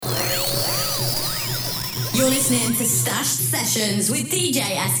listening to Stashed Sessions with DJ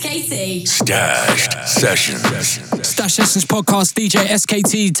SKT. Stashed Sessions. Stashed Sessions podcast, DJ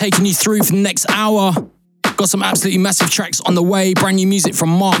SKT taking you through for the next hour. Got some absolutely massive tracks on the way. Brand new music from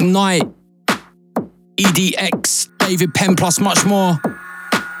Mark Knight, EDX, David Penn, plus much more.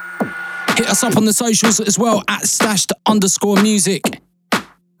 Hit us up on the socials as well at stashed_music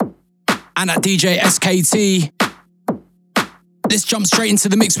and at DJ SKT. Let's jump straight into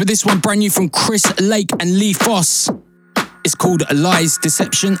the mix with this one, brand new from Chris Lake and Lee Foss. It's called Lies,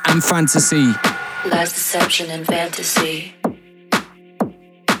 Deception and Fantasy. Lies, deception and fantasy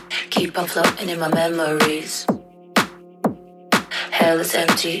keep on floating in my memories. Hell is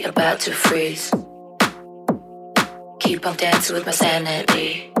empty, about to freeze. Keep on dancing with my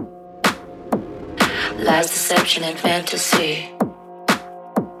sanity. Lies, deception and fantasy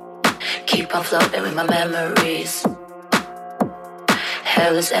keep on floating with my memories.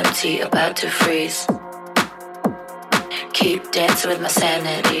 Hell is empty, about to freeze. Keep dancing with my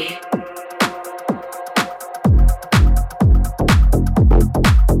sanity.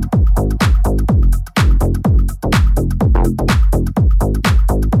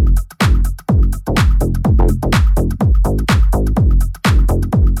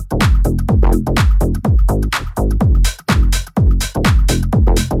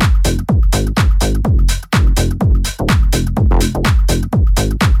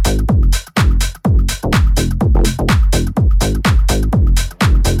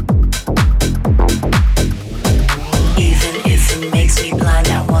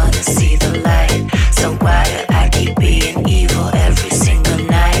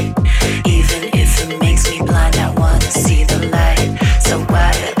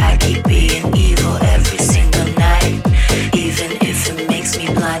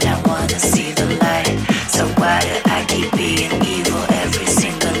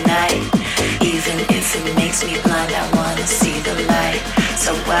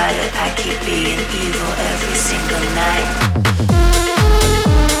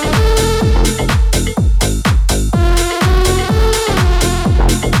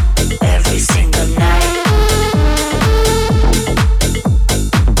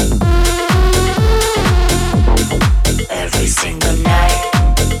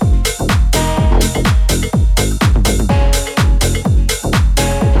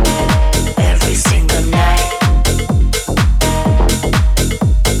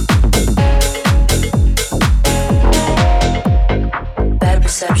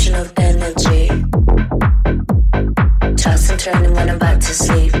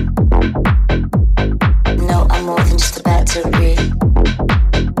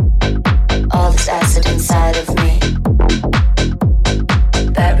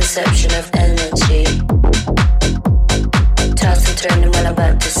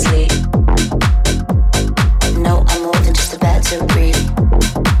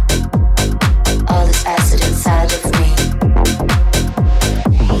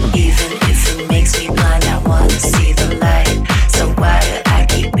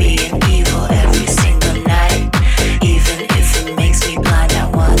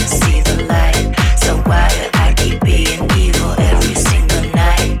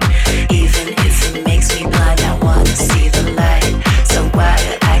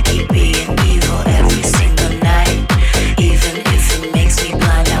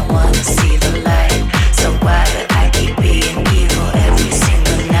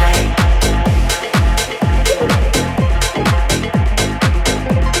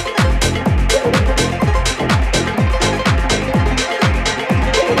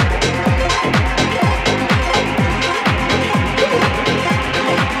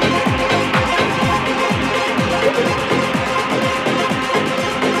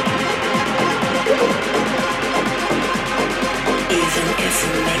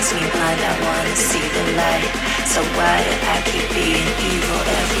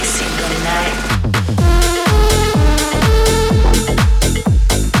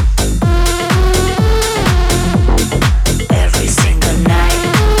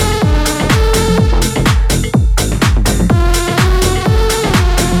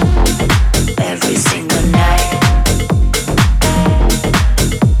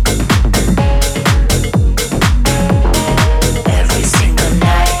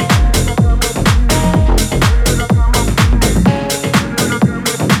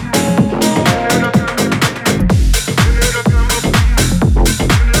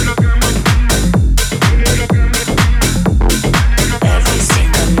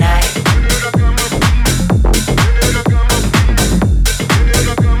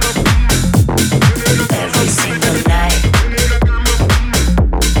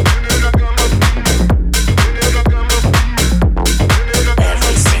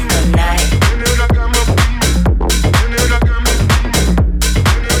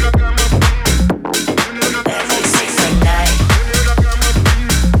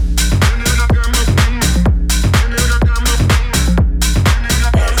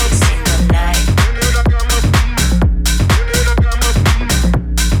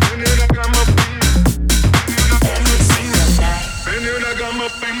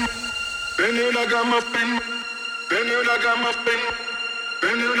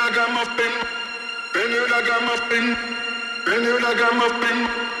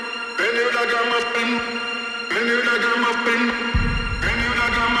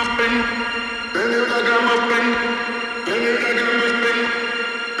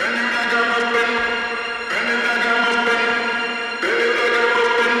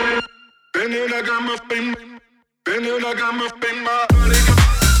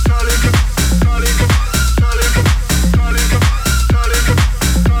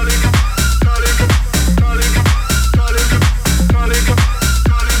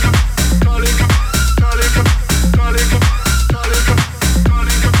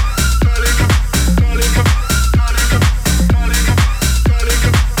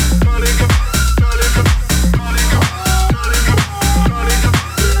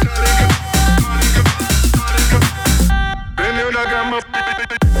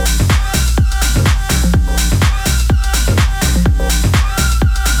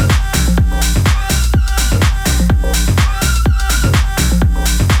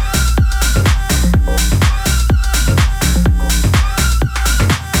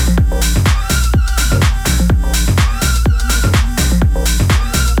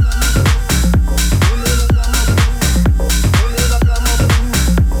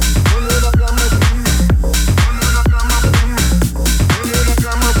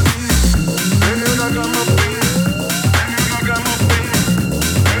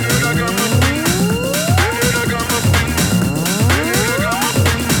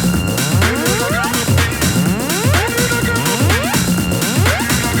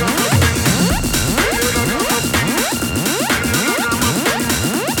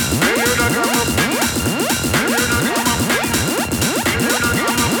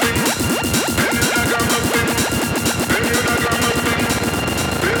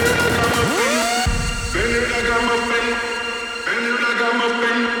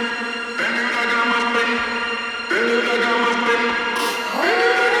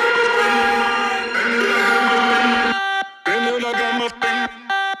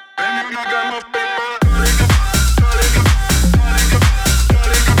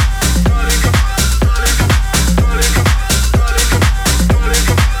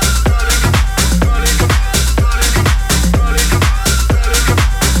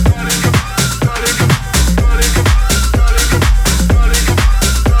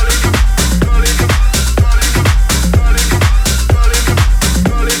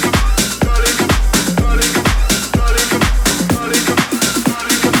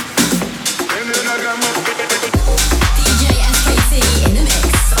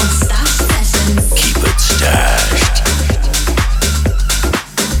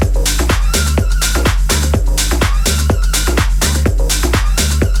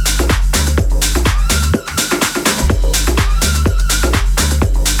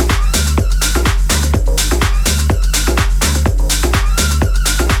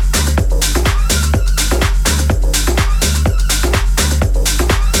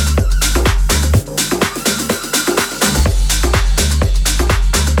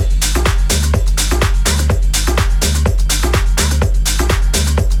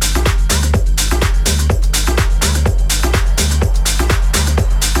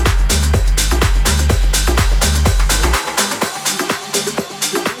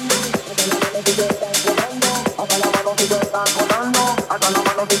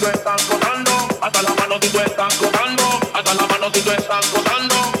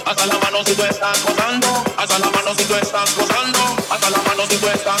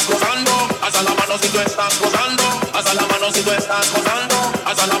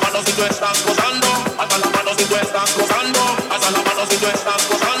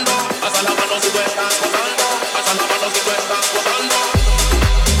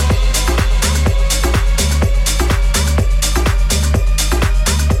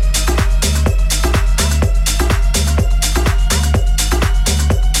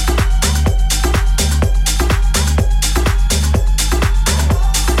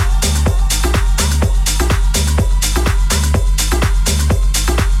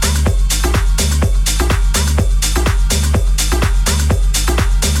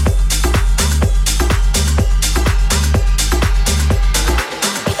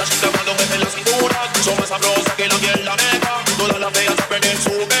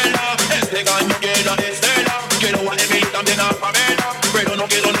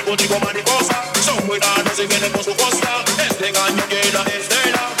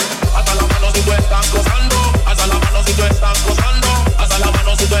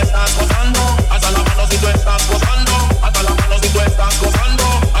 Hasta la mano si tú estás gozando,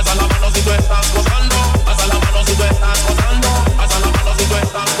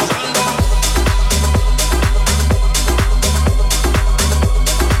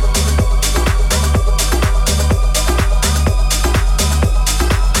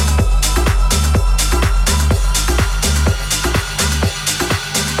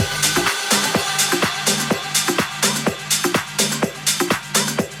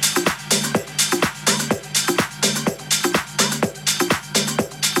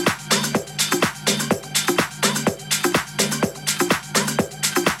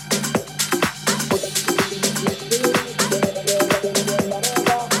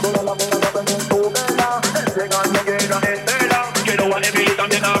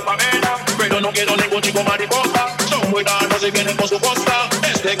 ningún chico mariposa. Son muy raros y vienen por su costa.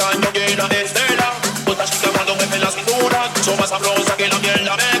 Este caño llena de estela. Otras chicas cuando mueven la cintura son más sabrosas que la miel de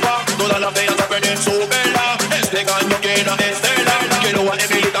abeja. Todas las feas aprenden su vela. Este caño llena de estela. Quiero a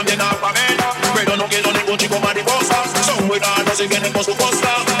Emily y también a Pamela, pero no quiero ningún chico mariposa. Son muy raros y vienen por su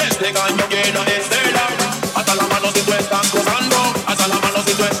costa. Este caño llena de estela. Hasta la mano si tú estás gozando. Hasta la mano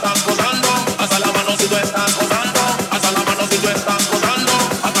si tú estás gozando. Hasta la mano si tú estás gozando. Hasta la mano si tú estás gozando.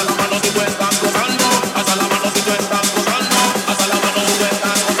 Hasta la mano si tú estás gozando. Hasta la mano si tú estás gozando. Hasta la mano si tú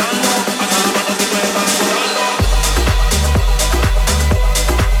estás gozando. Hasta la mano si tú estás gozando.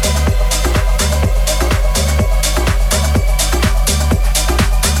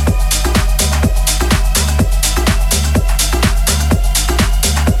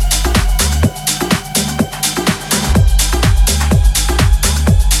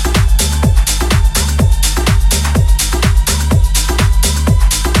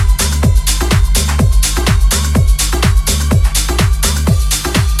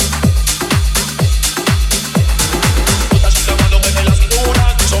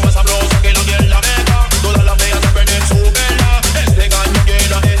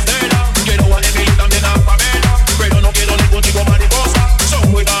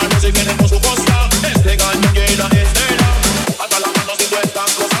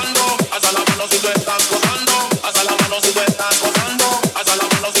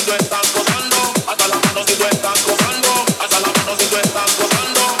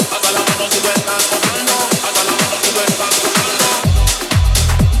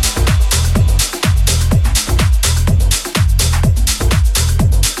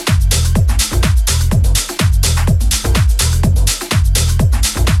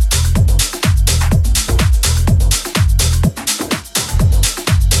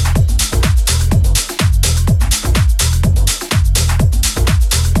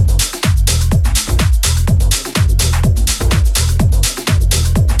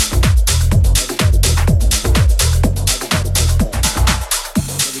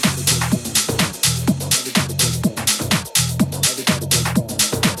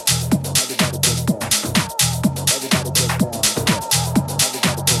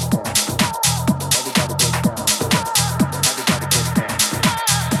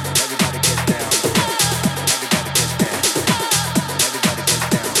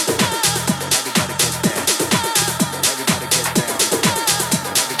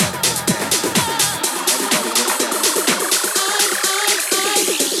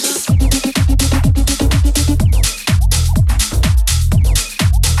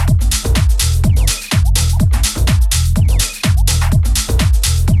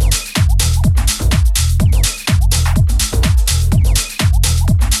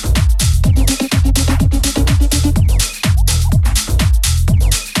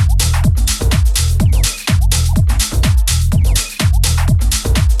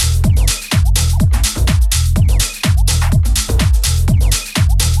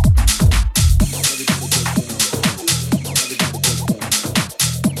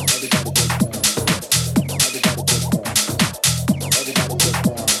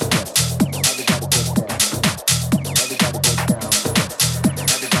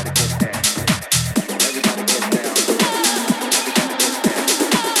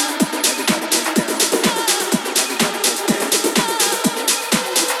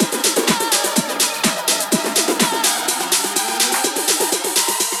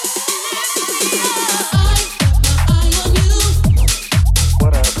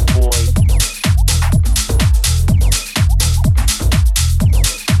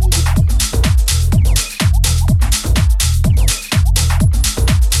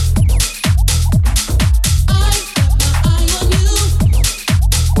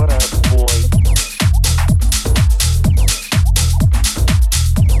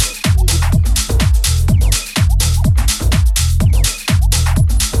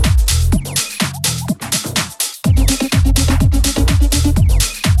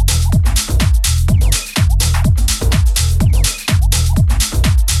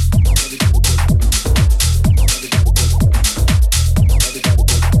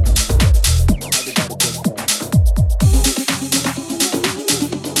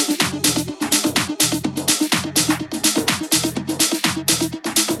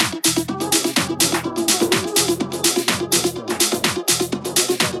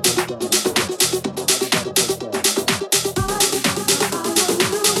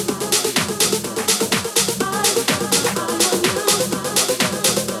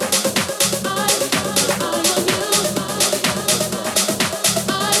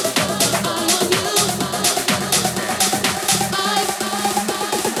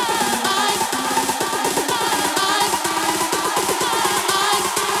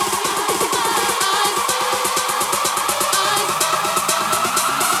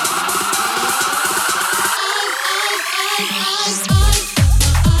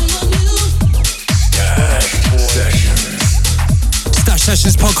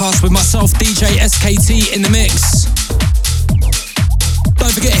 Sessions podcast with myself, DJ SKT, in the mix.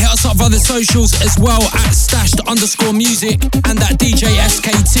 Don't forget, hit us up via the socials as well at stashed_music and at DJ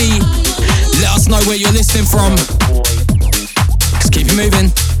SKT. Let us know where you're listening from. Just keep it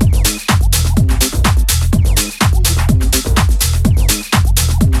moving.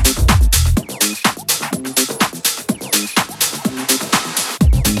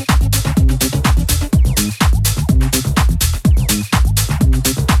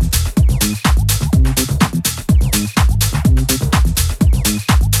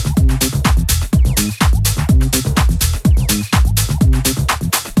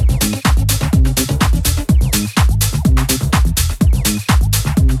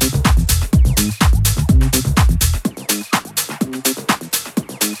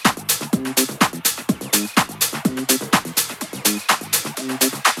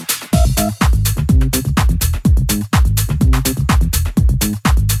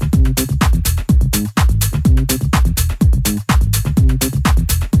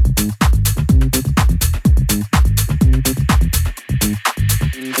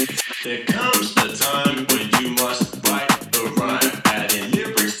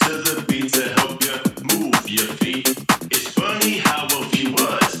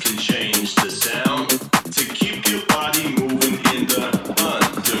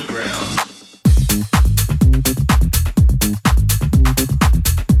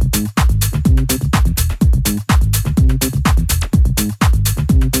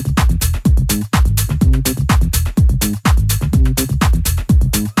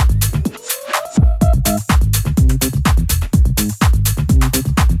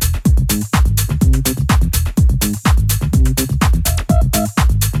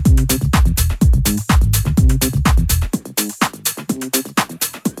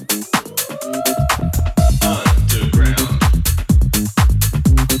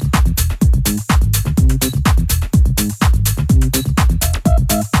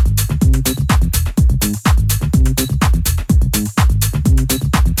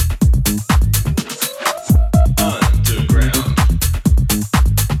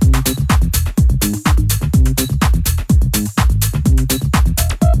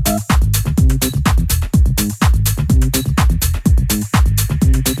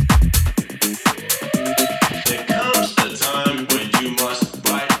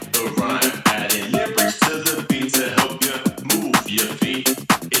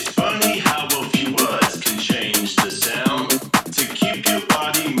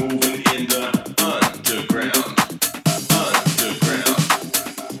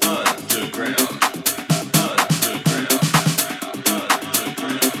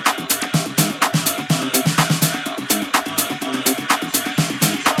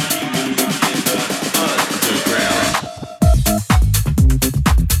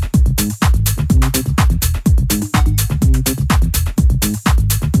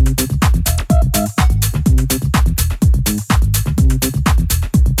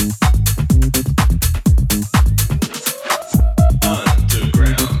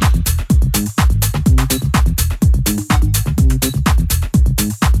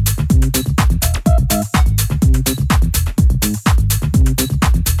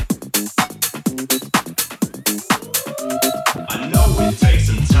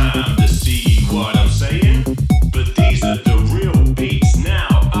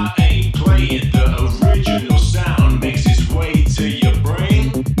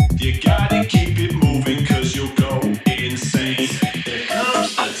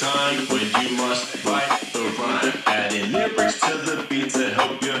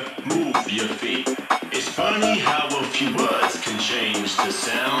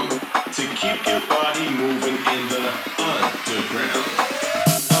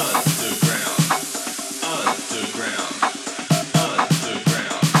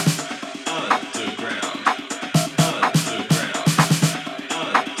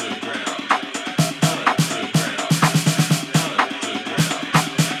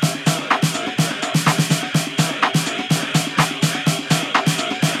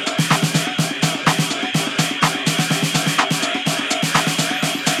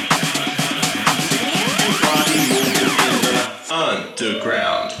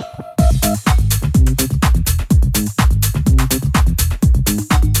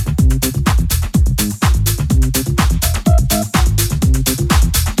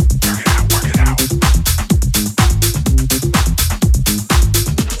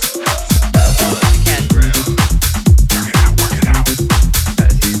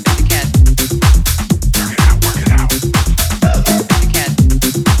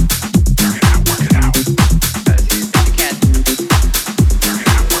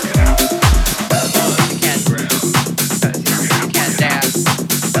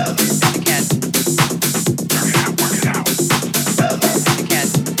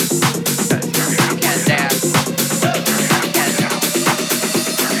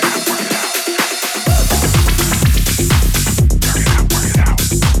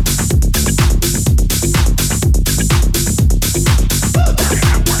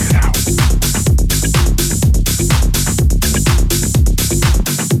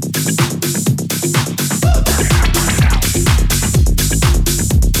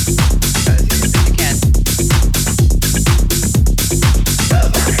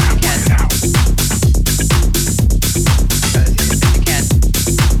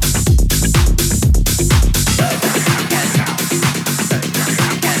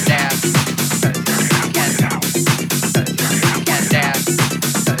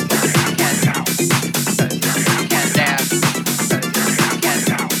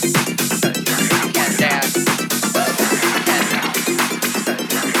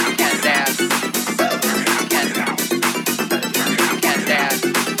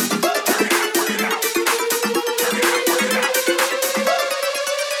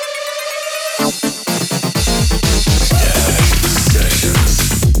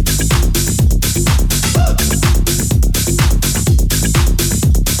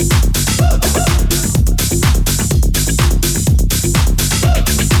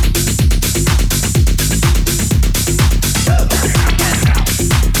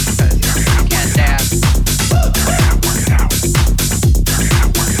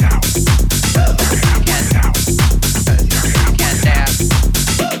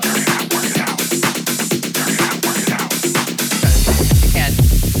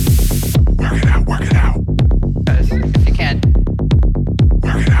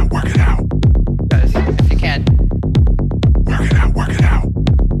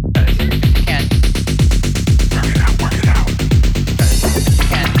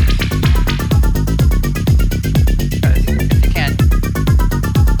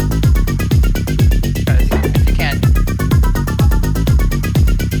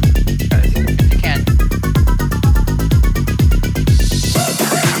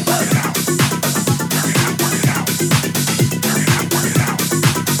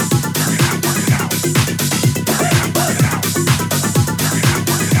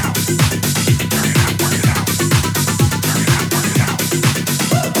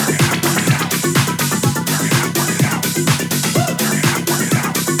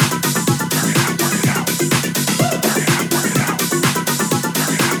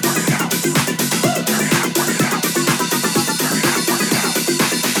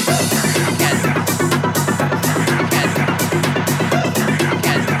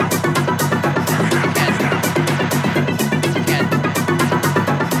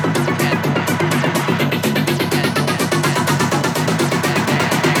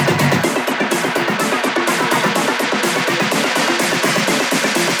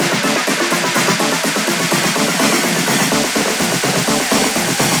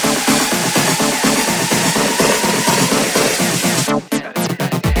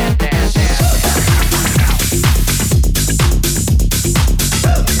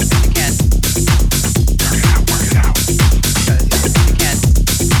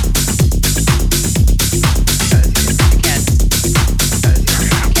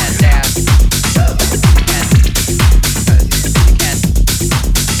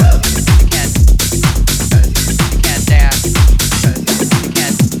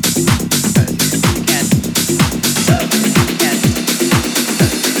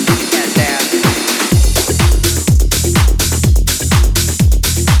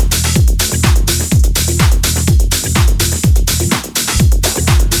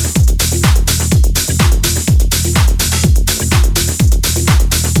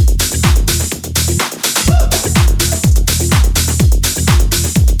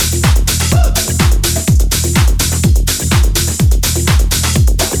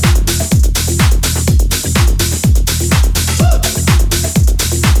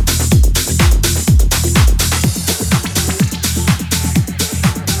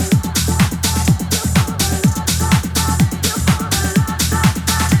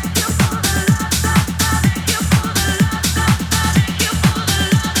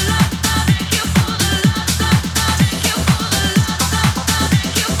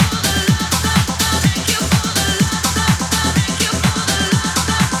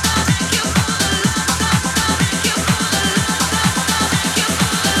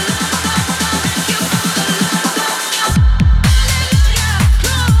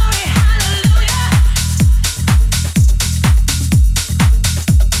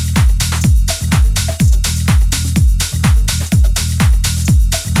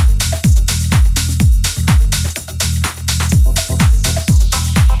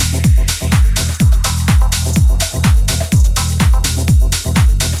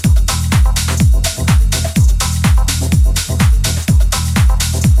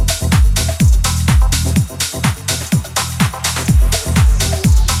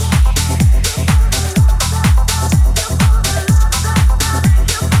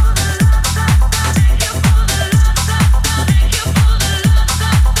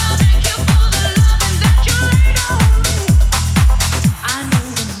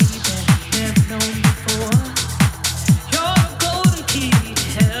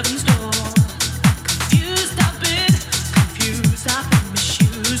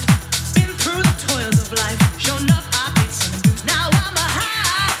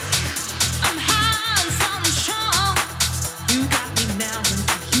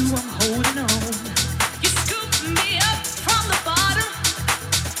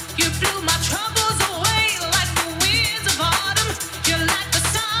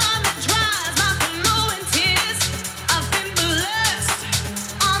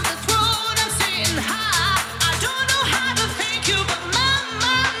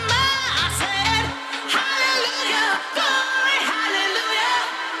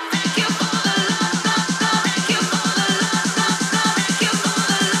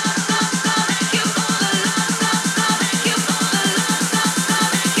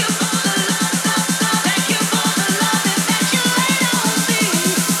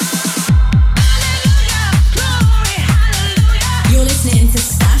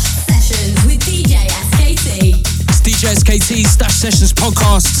 SKT Stash Sessions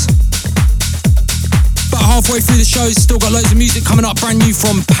podcast. About halfway through the show, still got loads of music coming up, brand new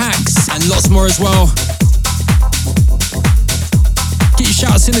from Pax and lots more as well. Get your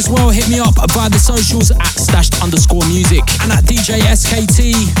shouts in as well, hit me up via the socials at stashed_music and at DJ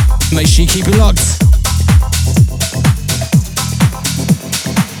SKT. Make sure you keep it locked.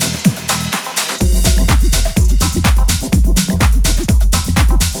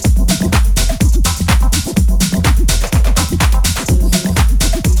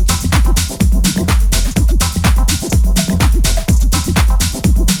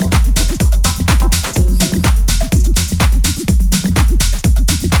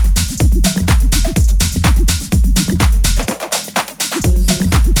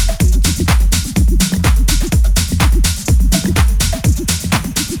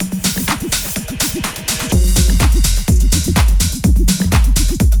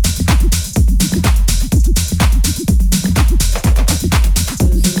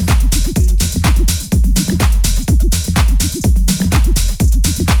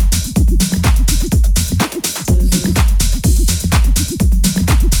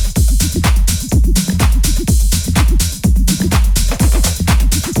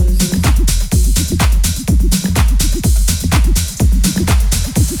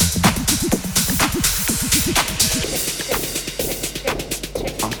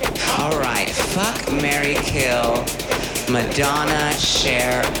 Madonna,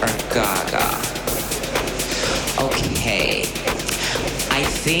 Cher, or Gaga? Okay, I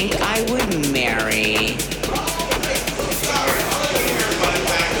think I would marry...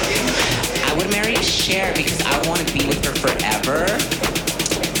 I would marry Cher because I want to be with her forever.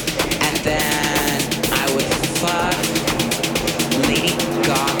 And then I would fuck Lady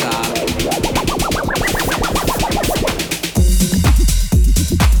Gaga.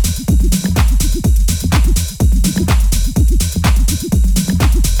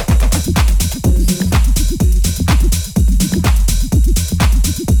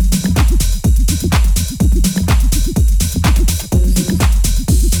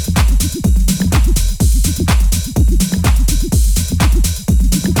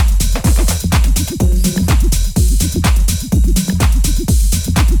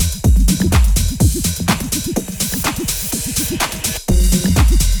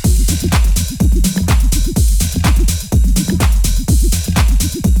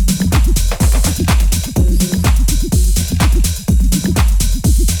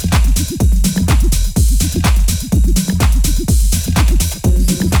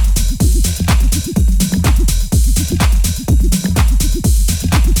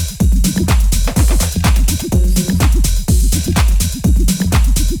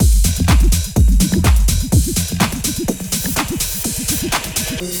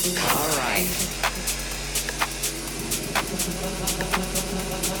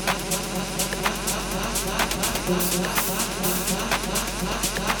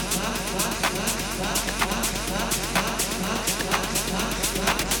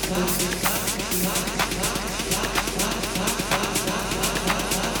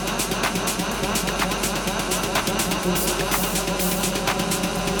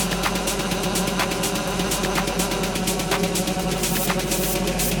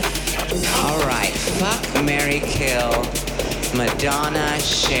 Madonna,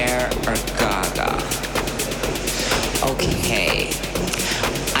 Cher, or Gaga? Okay,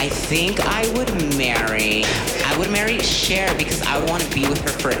 I think I would marry Cher because I want to be with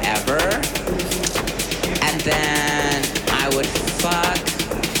her forever. And then I would fuck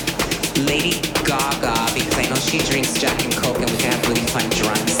Lady Gaga because I know she drinks Jack and Coke and we can have really fun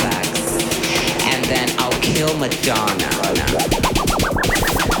drunk sex. And then I'll kill Madonna.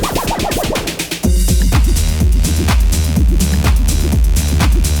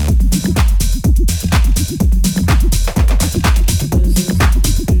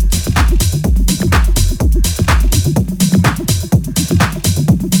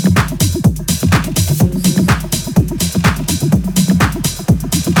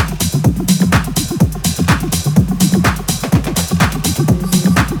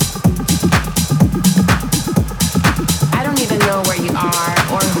 Know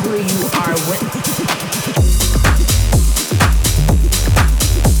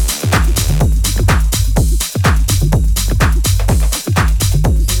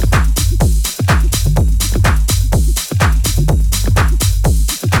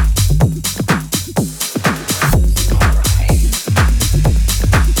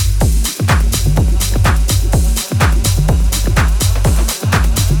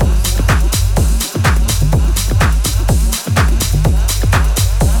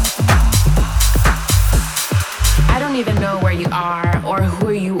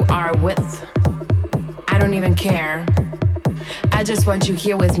want you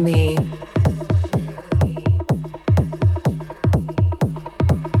here with me.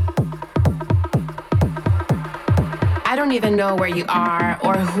 I don't even know where you are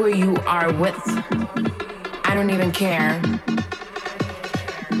or who you are with. I don't even care.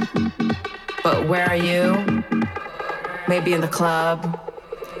 But where are you? Maybe in the club,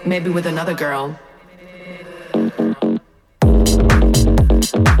 maybe with another girl.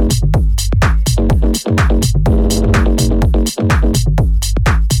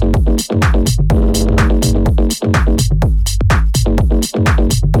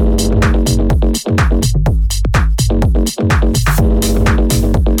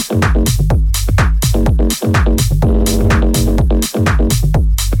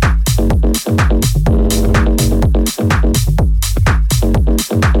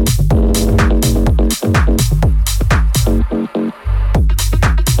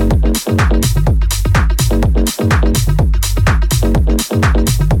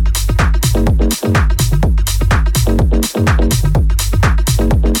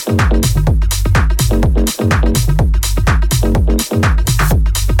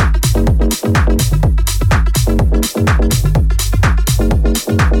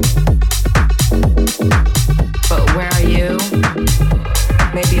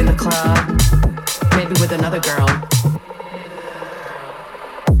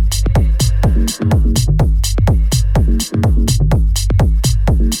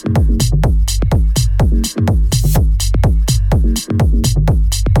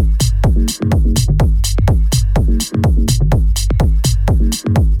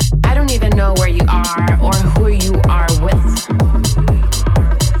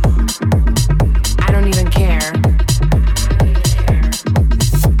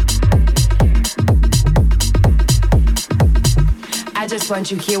 Want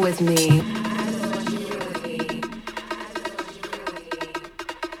you here with me.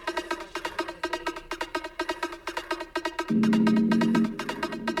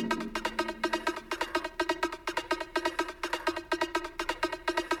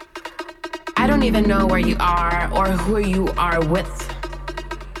 I don't even know where you are or who you are with.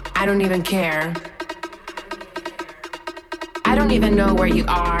 I don't even care. I don't even know where you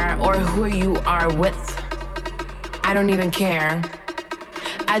are or who you are with. I don't even care.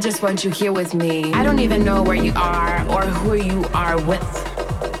 I just want you here with me. I don't even know where you are or who you are with.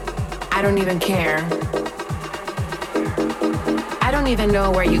 I don't even care. I don't even know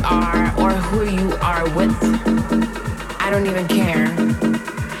where you are or who you are with. I don't even care.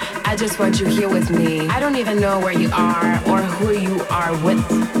 I just want you here with me. I don't even know where you are or who you are with.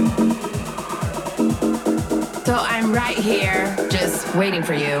 So I'm right here just waiting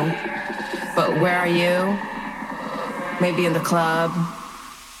for you. But where are you? Maybe in the club.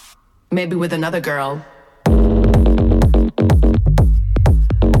 Maybe with another girl.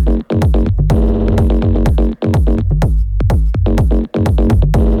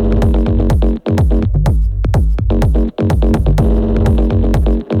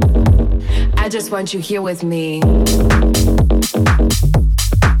 I just want you here with me.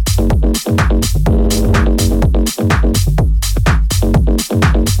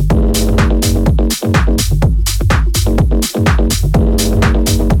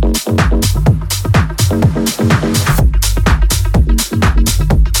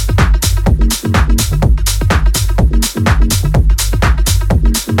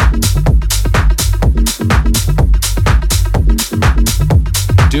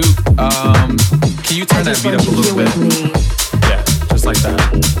 Beat up a little bit. Yeah, just like that.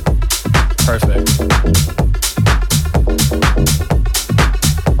 Perfect.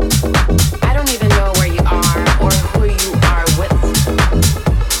 I don't even know where you are or who you are with.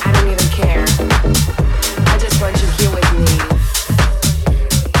 I don't even care. I just want you here with me.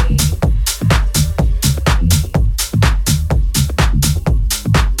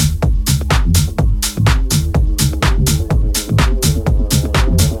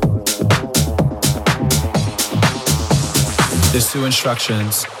 There's 2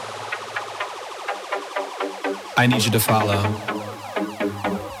 instructions I need you to follow.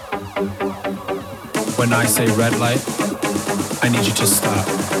 When I say red light, I need you to stop.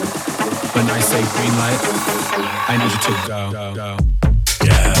 When I say green light, I need you to go.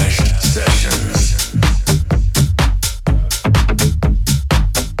 Dash Sessions.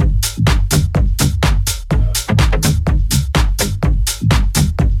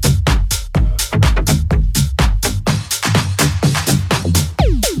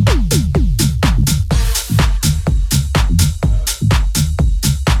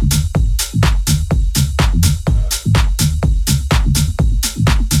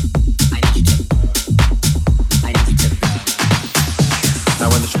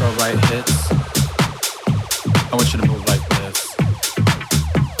 strobe light hits, I want you to move like this.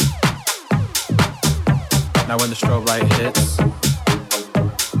 Now when the strobe light hits,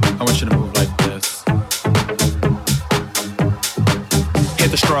 I want you to move like this.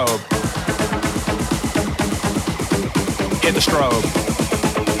 Hit the strobe. Hit the strobe.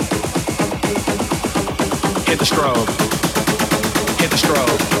 Hit the strobe. Hit the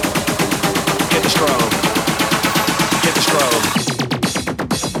strobe. Hit the strobe. Hit the strobe.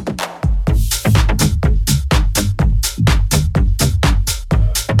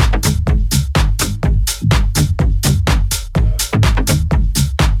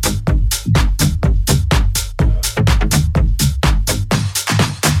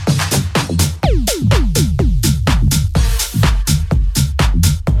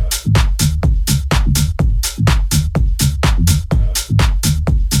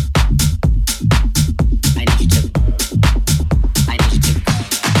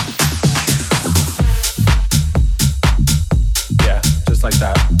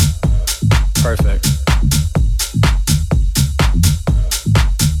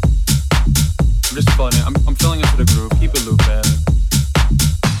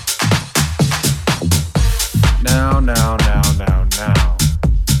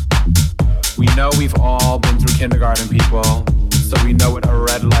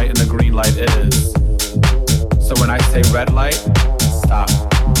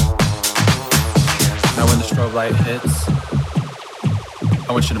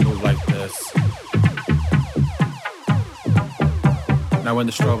 When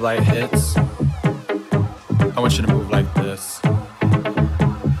the strobe light hits, I want you to move like this.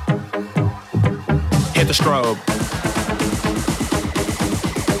 Hit the strobe.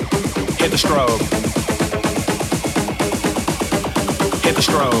 Hit the strobe. Hit the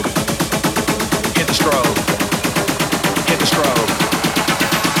strobe. Hit the strobe. Hit the strobe.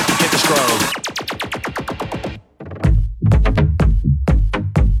 Hit the strobe.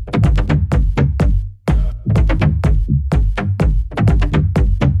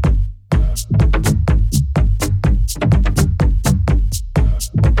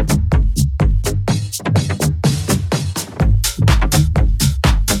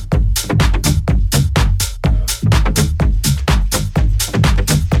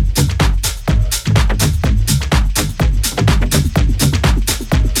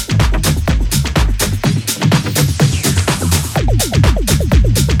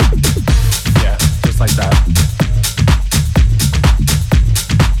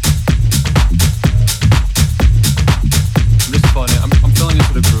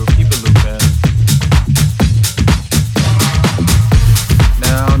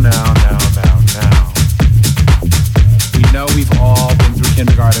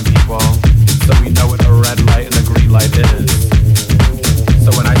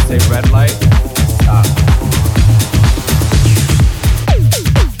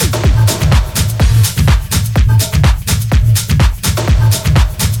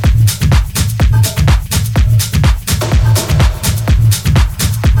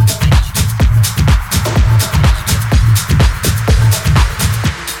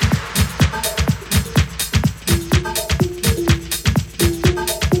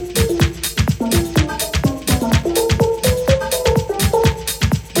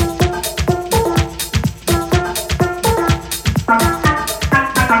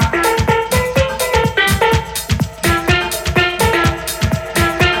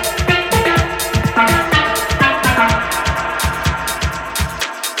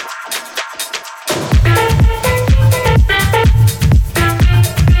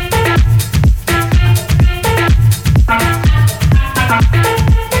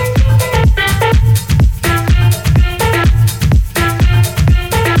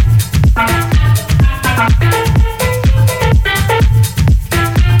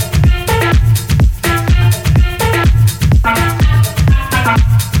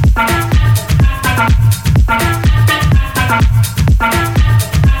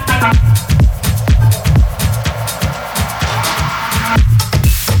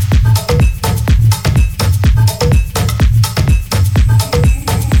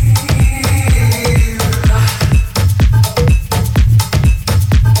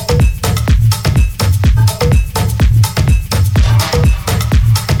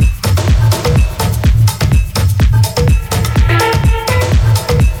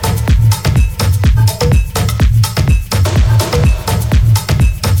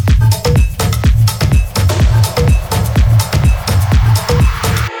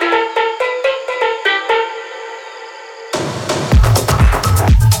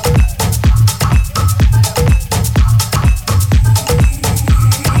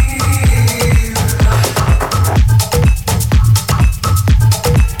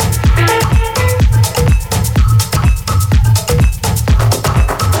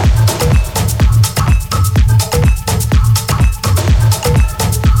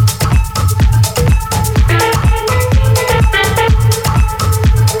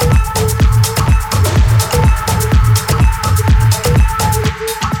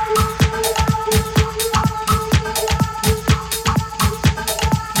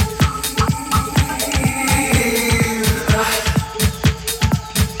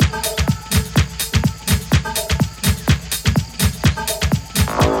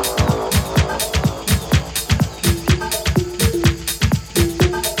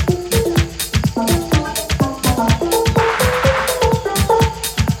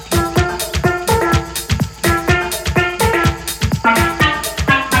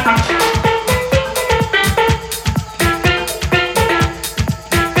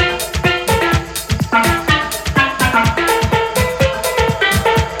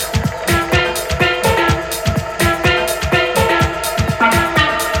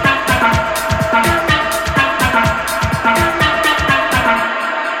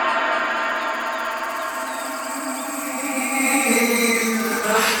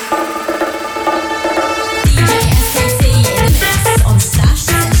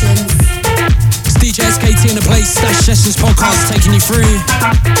 through.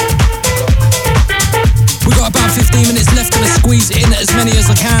 We got about 15 minutes left, gonna squeeze in as many as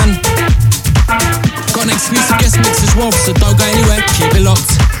I can. Got an exclusive guest mix as well, so don't go anywhere, keep it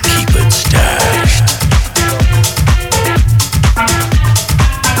locked. Keep it stashed.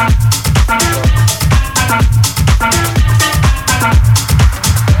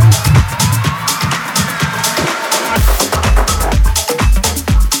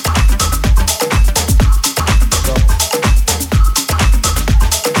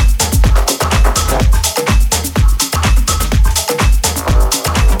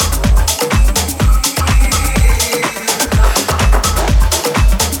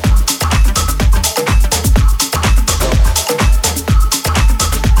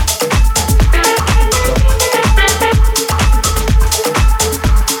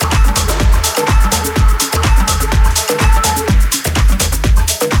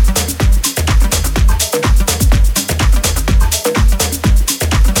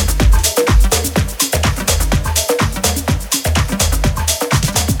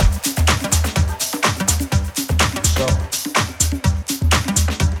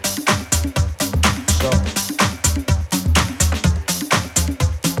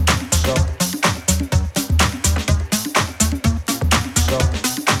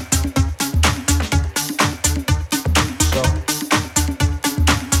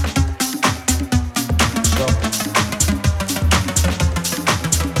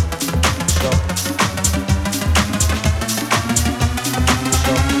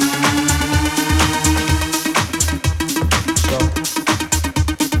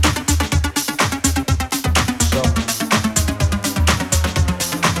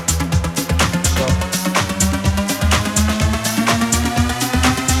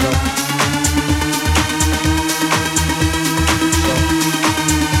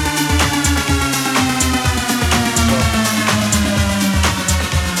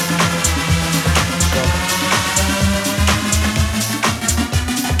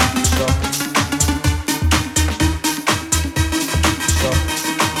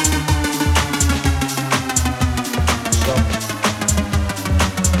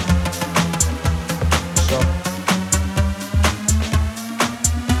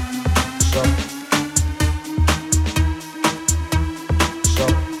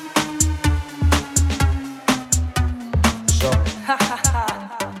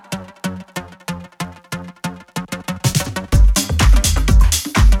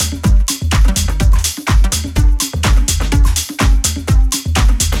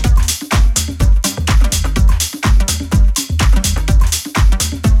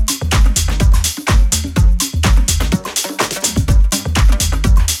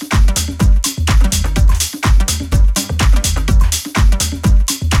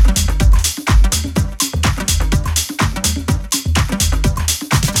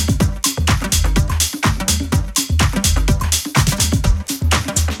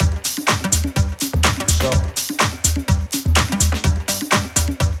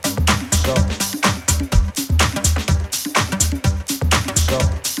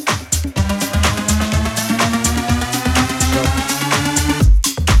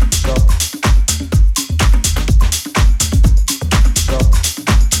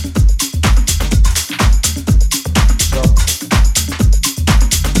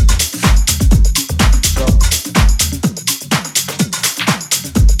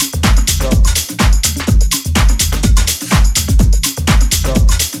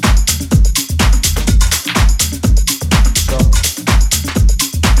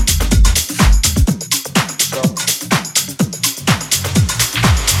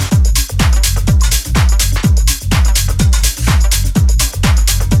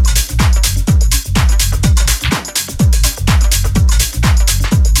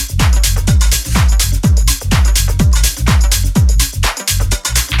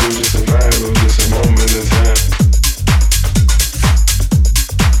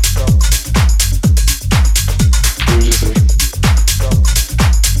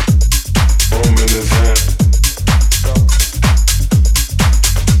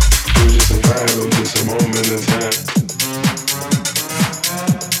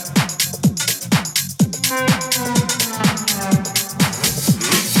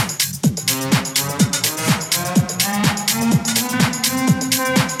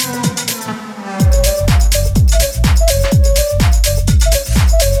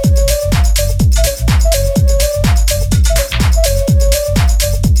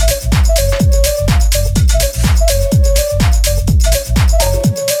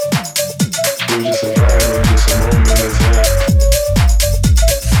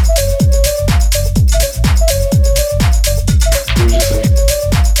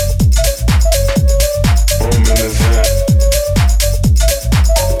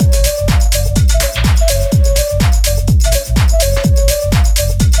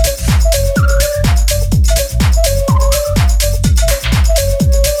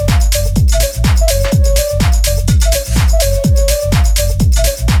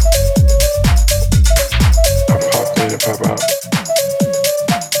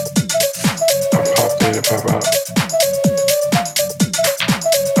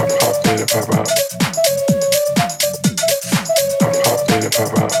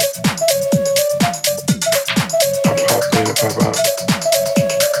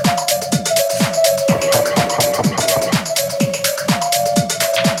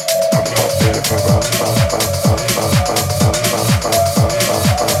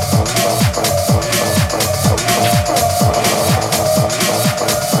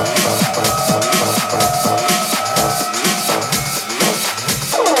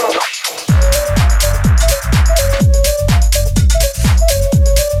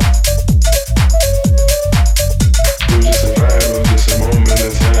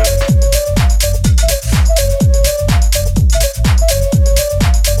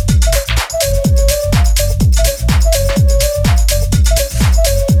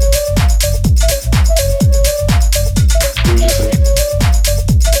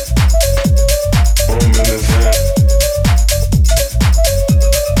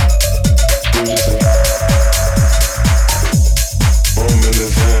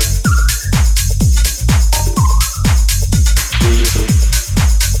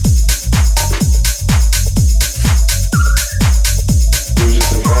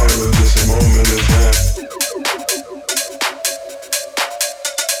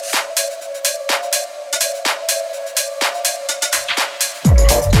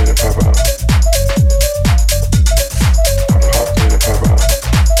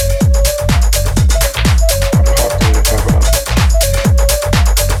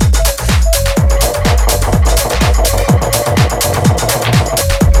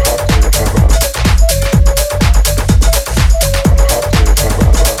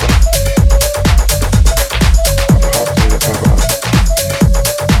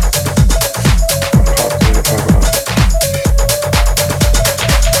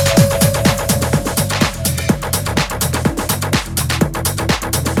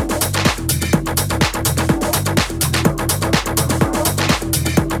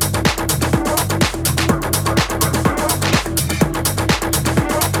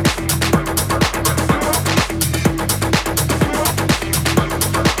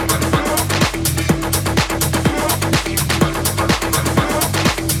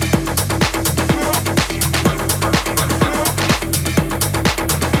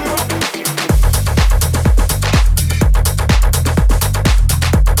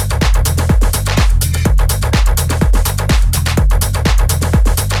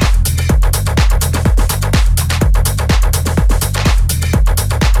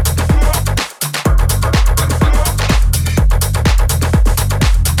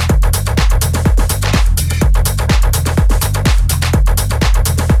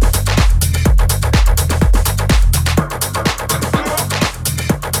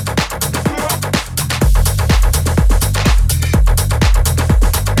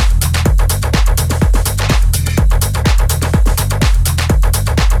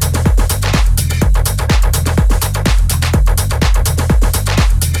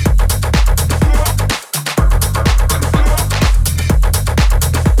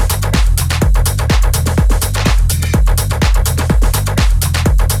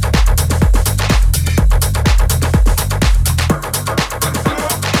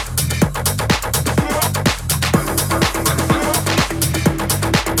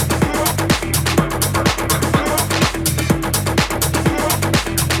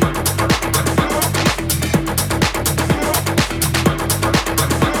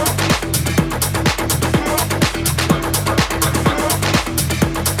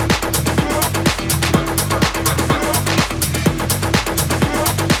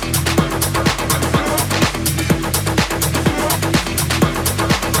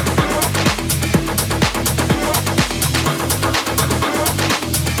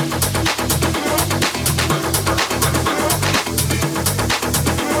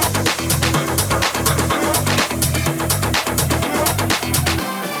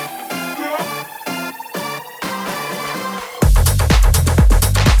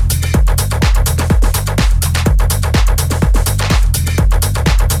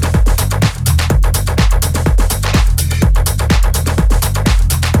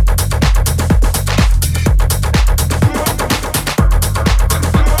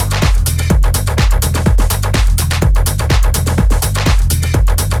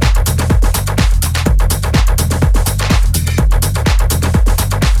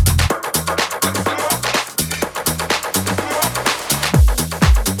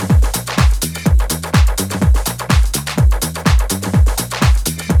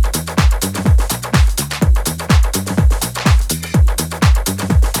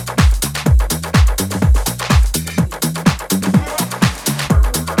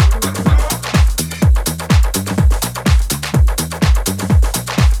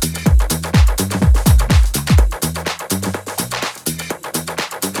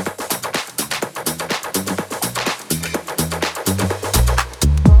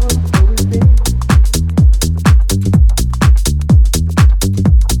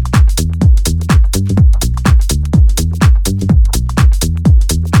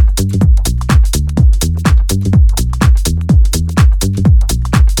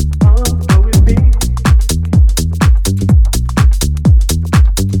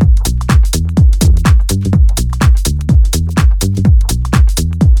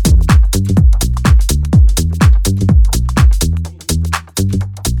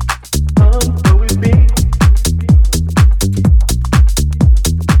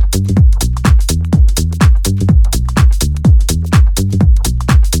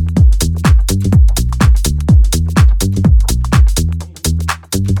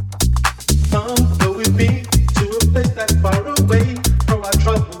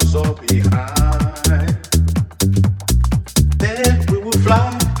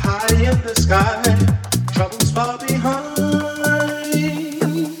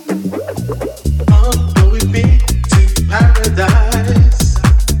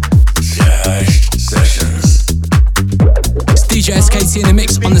 SKT in the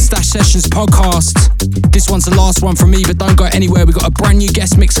mix on the Stash Sessions podcast. This one's the last one from me, but don't go anywhere. We've got a brand new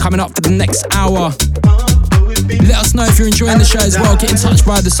guest mix coming up for the next hour. Let us know if you're enjoying the show as well. Get in touch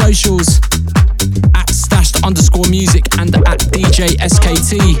via the socials at stashed_music and at DJ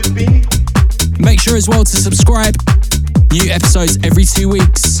SKT. Make sure as well to subscribe. New episodes every 2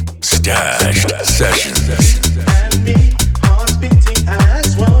 weeks. Stashed Sessions. And me, hearts beating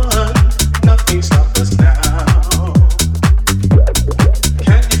as one. Nothing stops us now.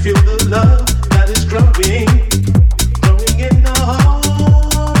 Can you feel the love that is growing? Growing in our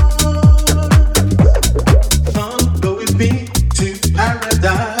hearts. Come go with me to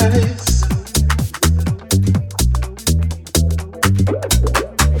paradise.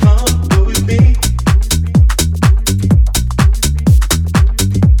 Come go with me.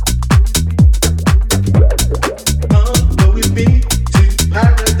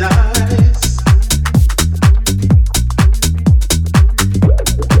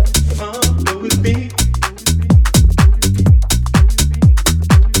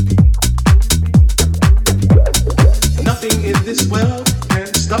 This world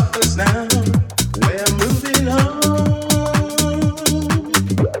can't stop us now. We're moving on.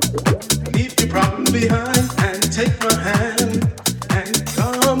 Leave your problems behind and take my hand and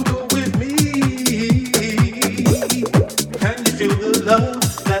come go with me. Can you feel the love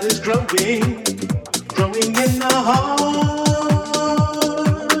that is growing, growing in our hearts?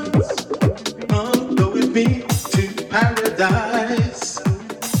 Come go with me to paradise.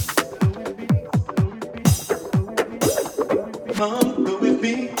 Come go with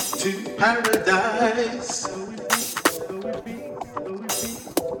me to paradise.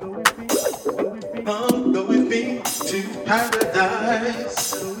 Come go with me to paradise.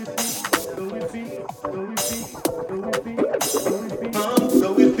 Come go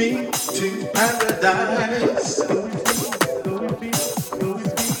with me to paradise. Come go with me.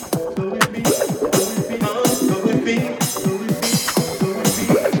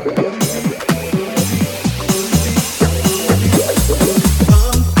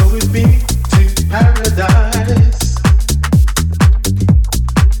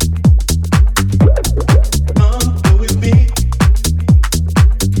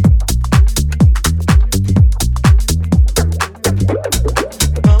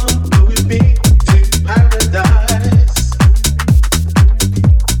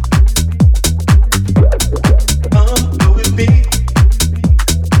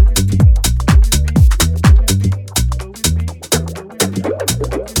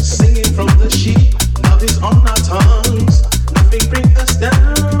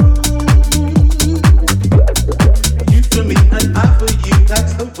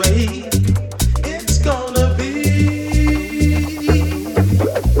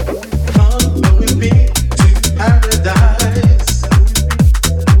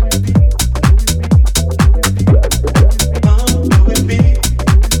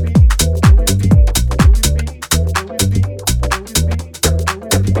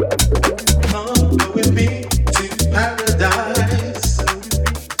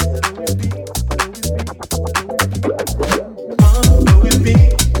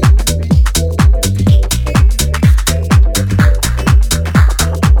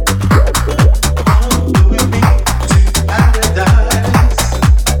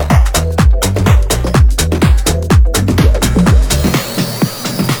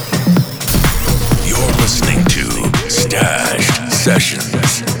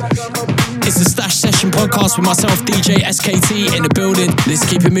 With myself, DJ SKT in the building. Let's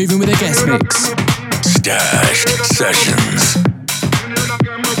keep it moving with a guest mix. Stashed Sessions.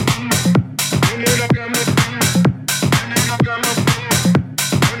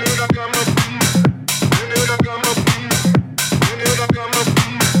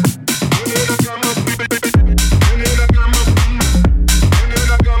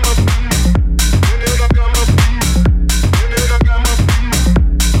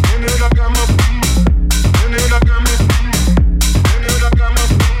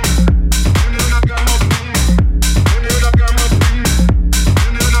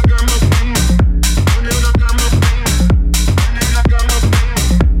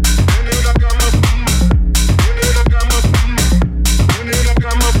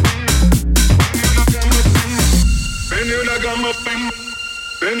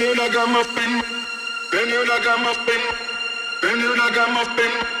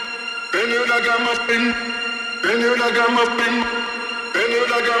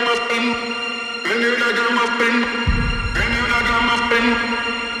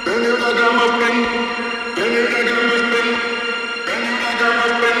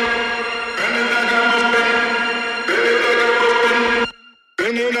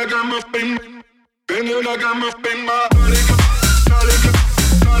 ragamuffin. Then you ragamuffin, my darling.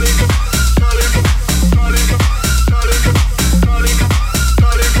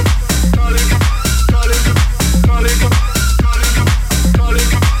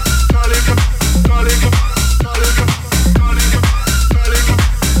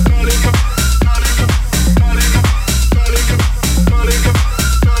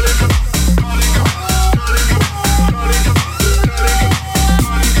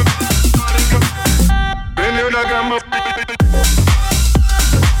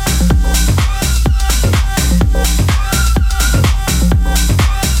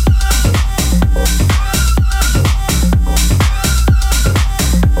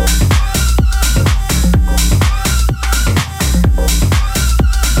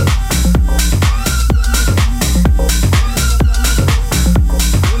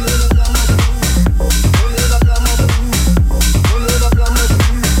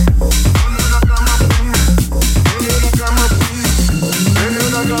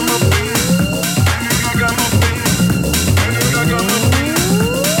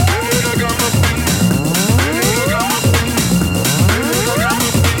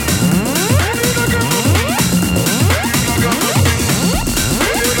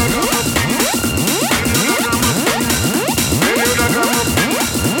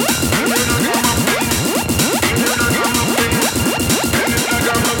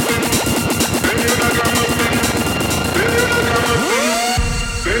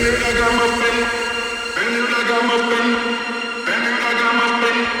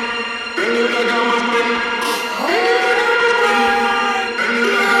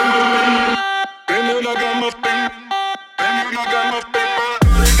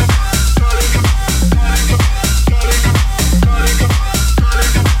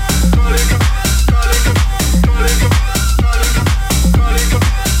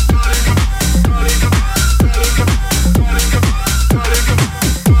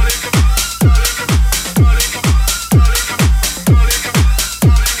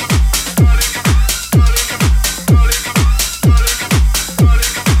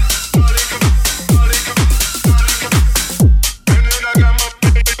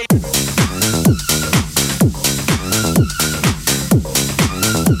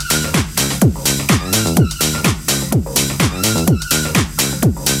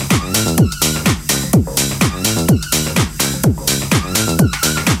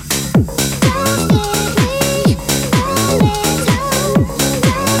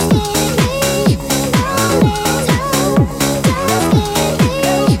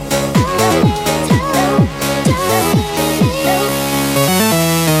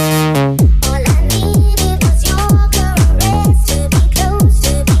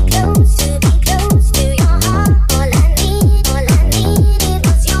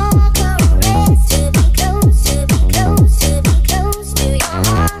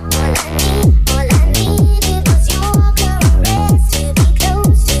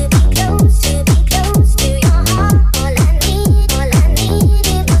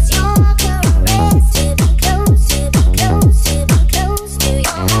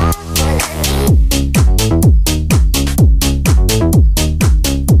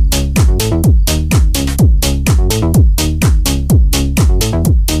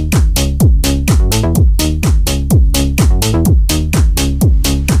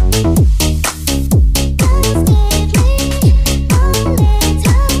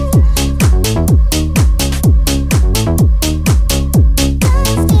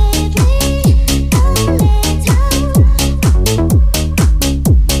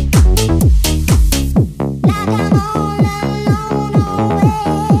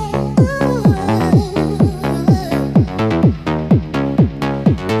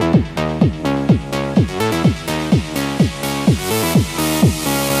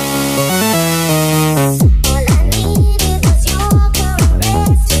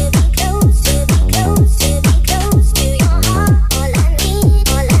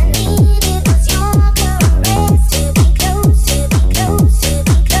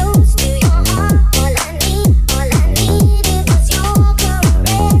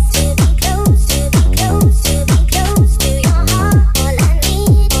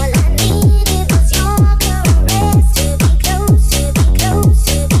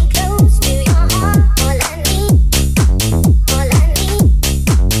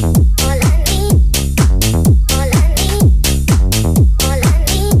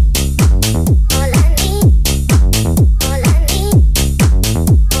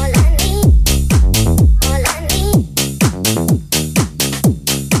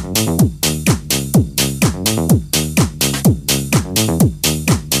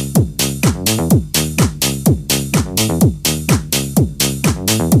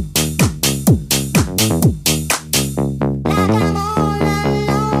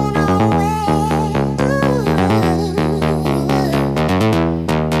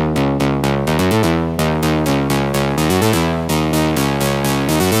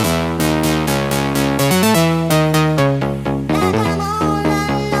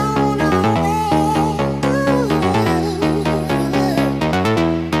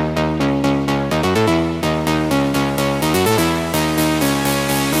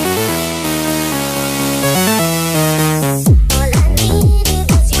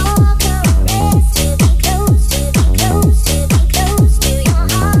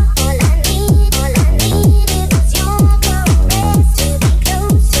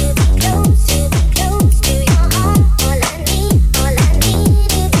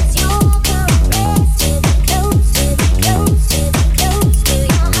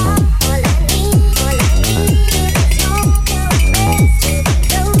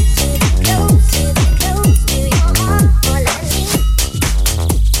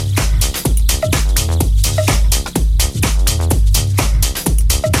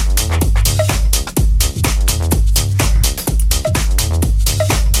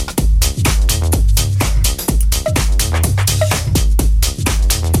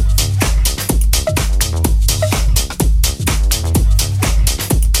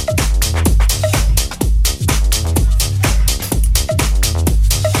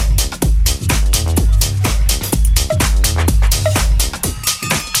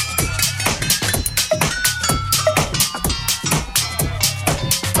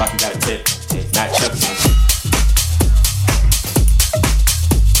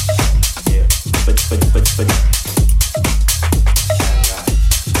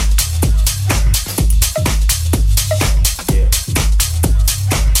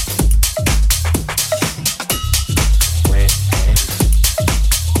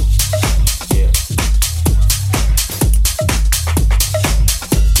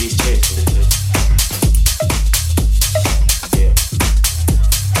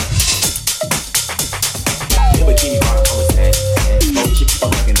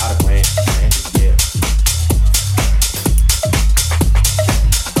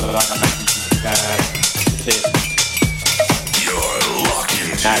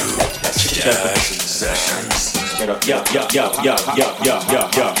 Hanging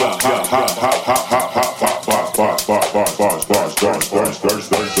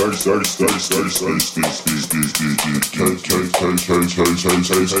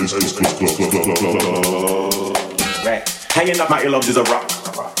off my earlobes is a rock.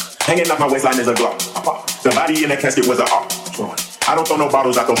 Hanging off my waistline is a Glock. The body in that casket was a op. I don't throw no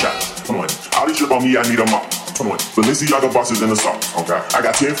bottles, I throw shots. Come on. All these drip on me, I need them all. Come on. Balenciaga bosses in the sauce. Okay. I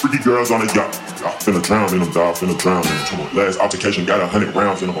got 10 freaky girls on the yacht. Finna drown in them, dog. Finna drown in them. Come on. Last altercation got 100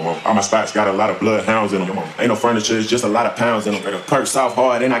 rounds in them. All my spots got a lot of bloodhounds in them. Ain't no furniture, it's just a lot of pounds in them. Perk soft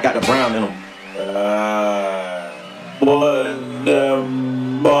hard, and I got the brown in them. What the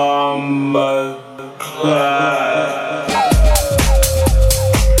bomber cry.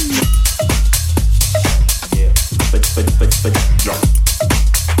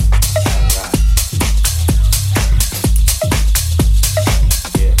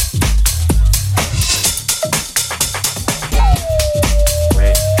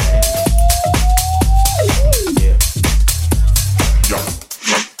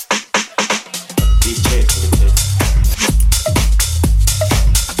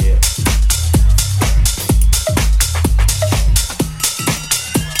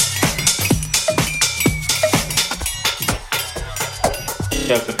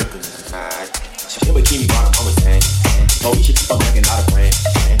 Yeah, but, yo. Bikini bottom, I'm a tan. Oh, you should keep on making out of brand.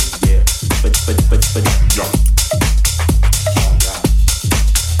 Yeah, but, yo.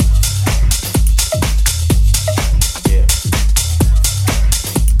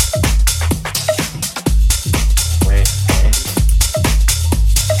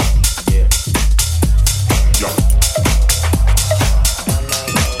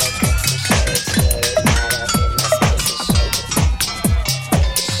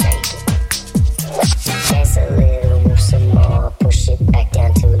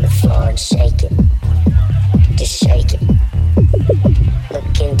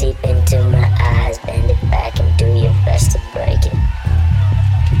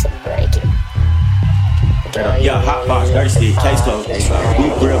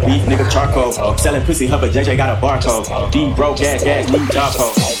 Selling pussy, her but JJ got a barcode. D broke ass, need job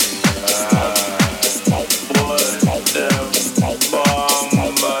code.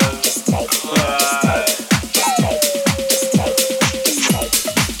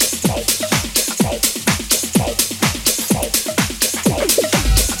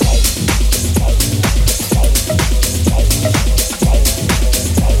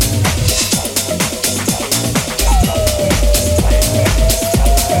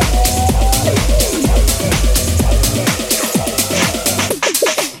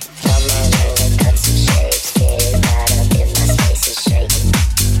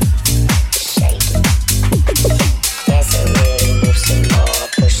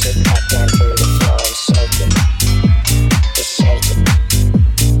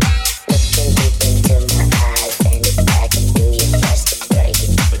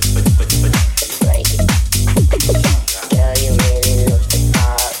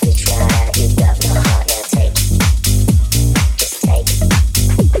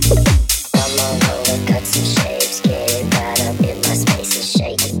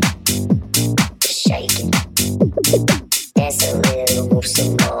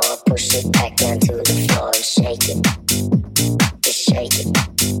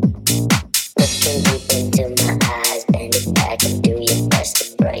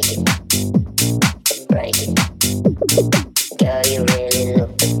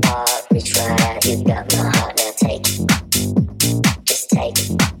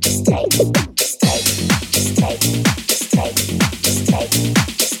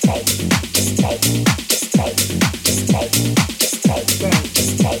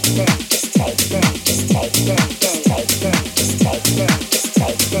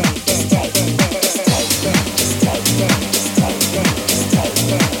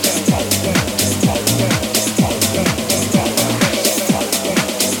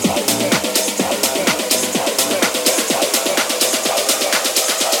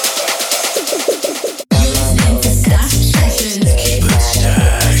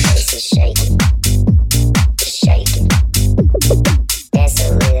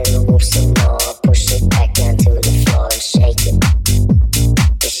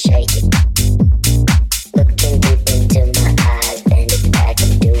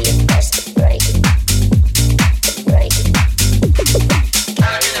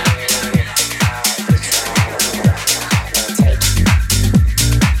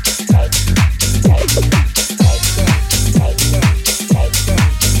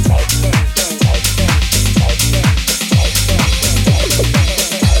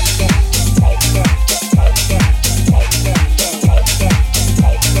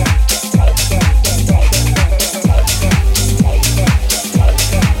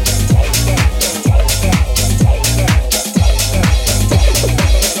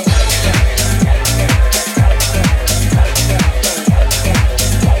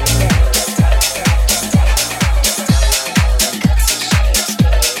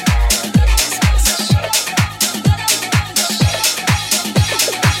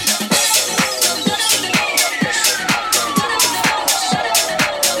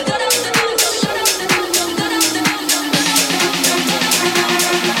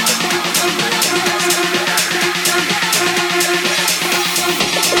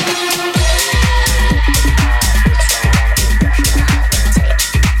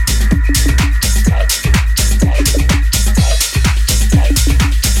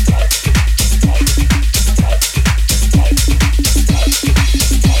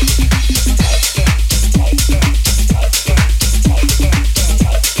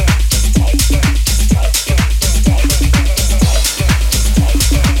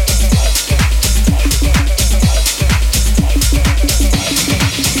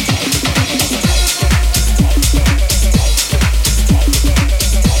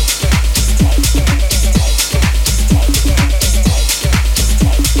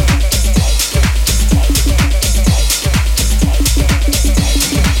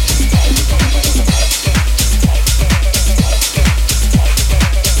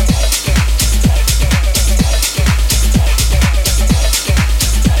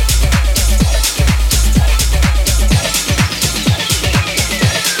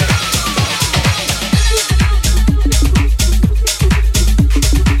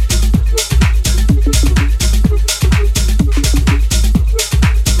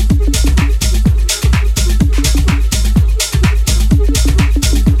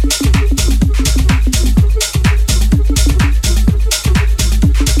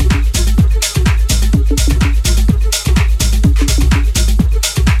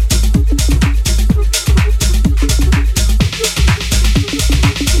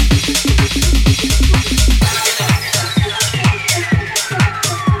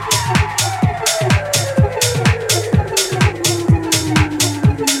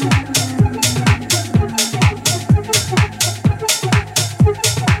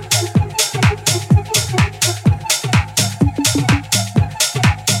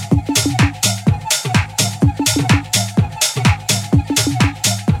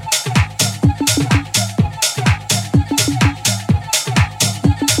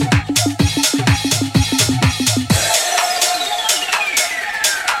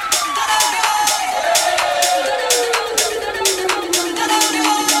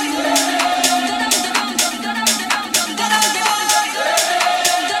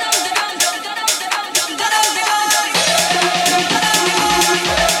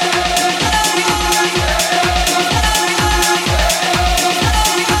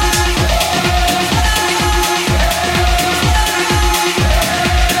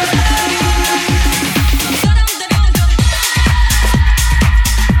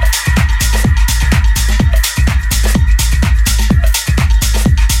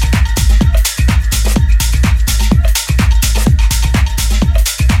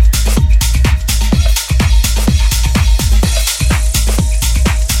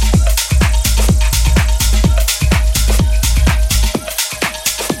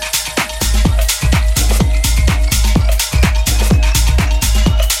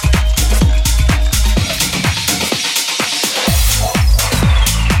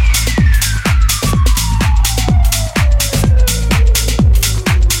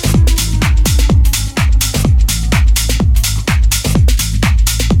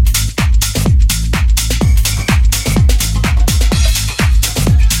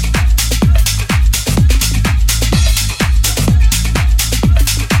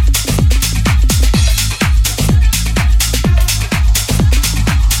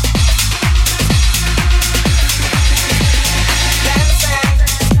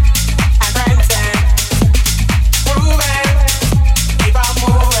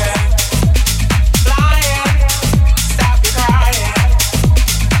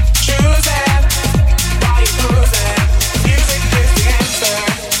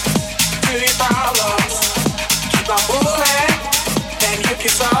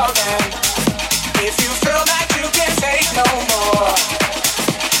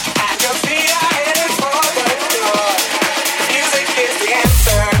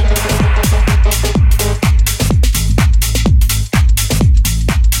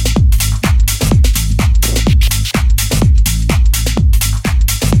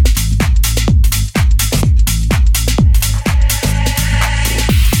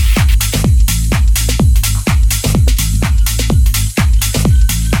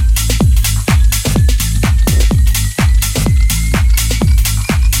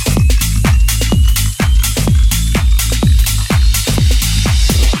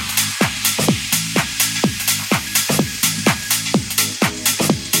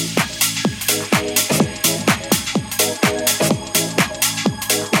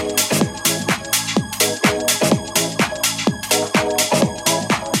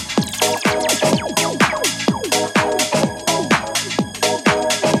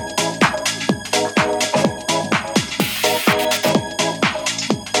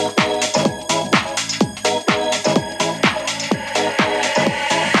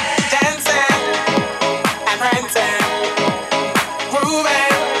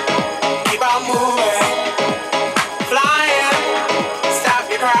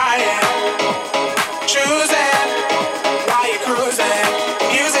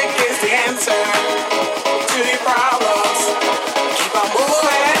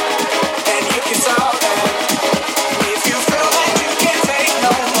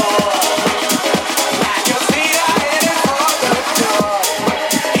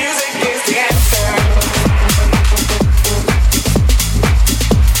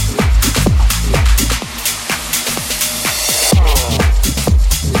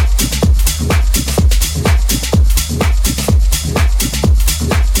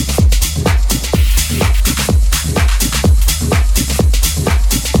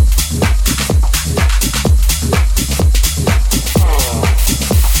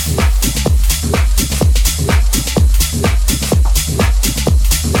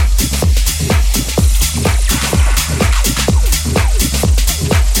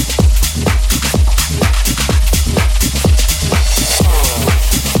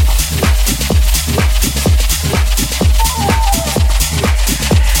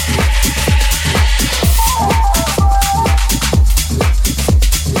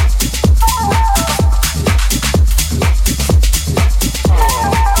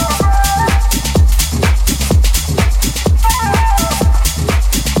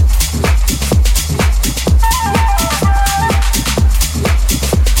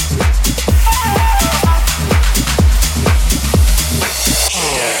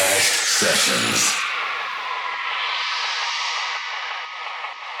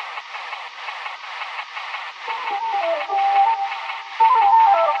 Thank you.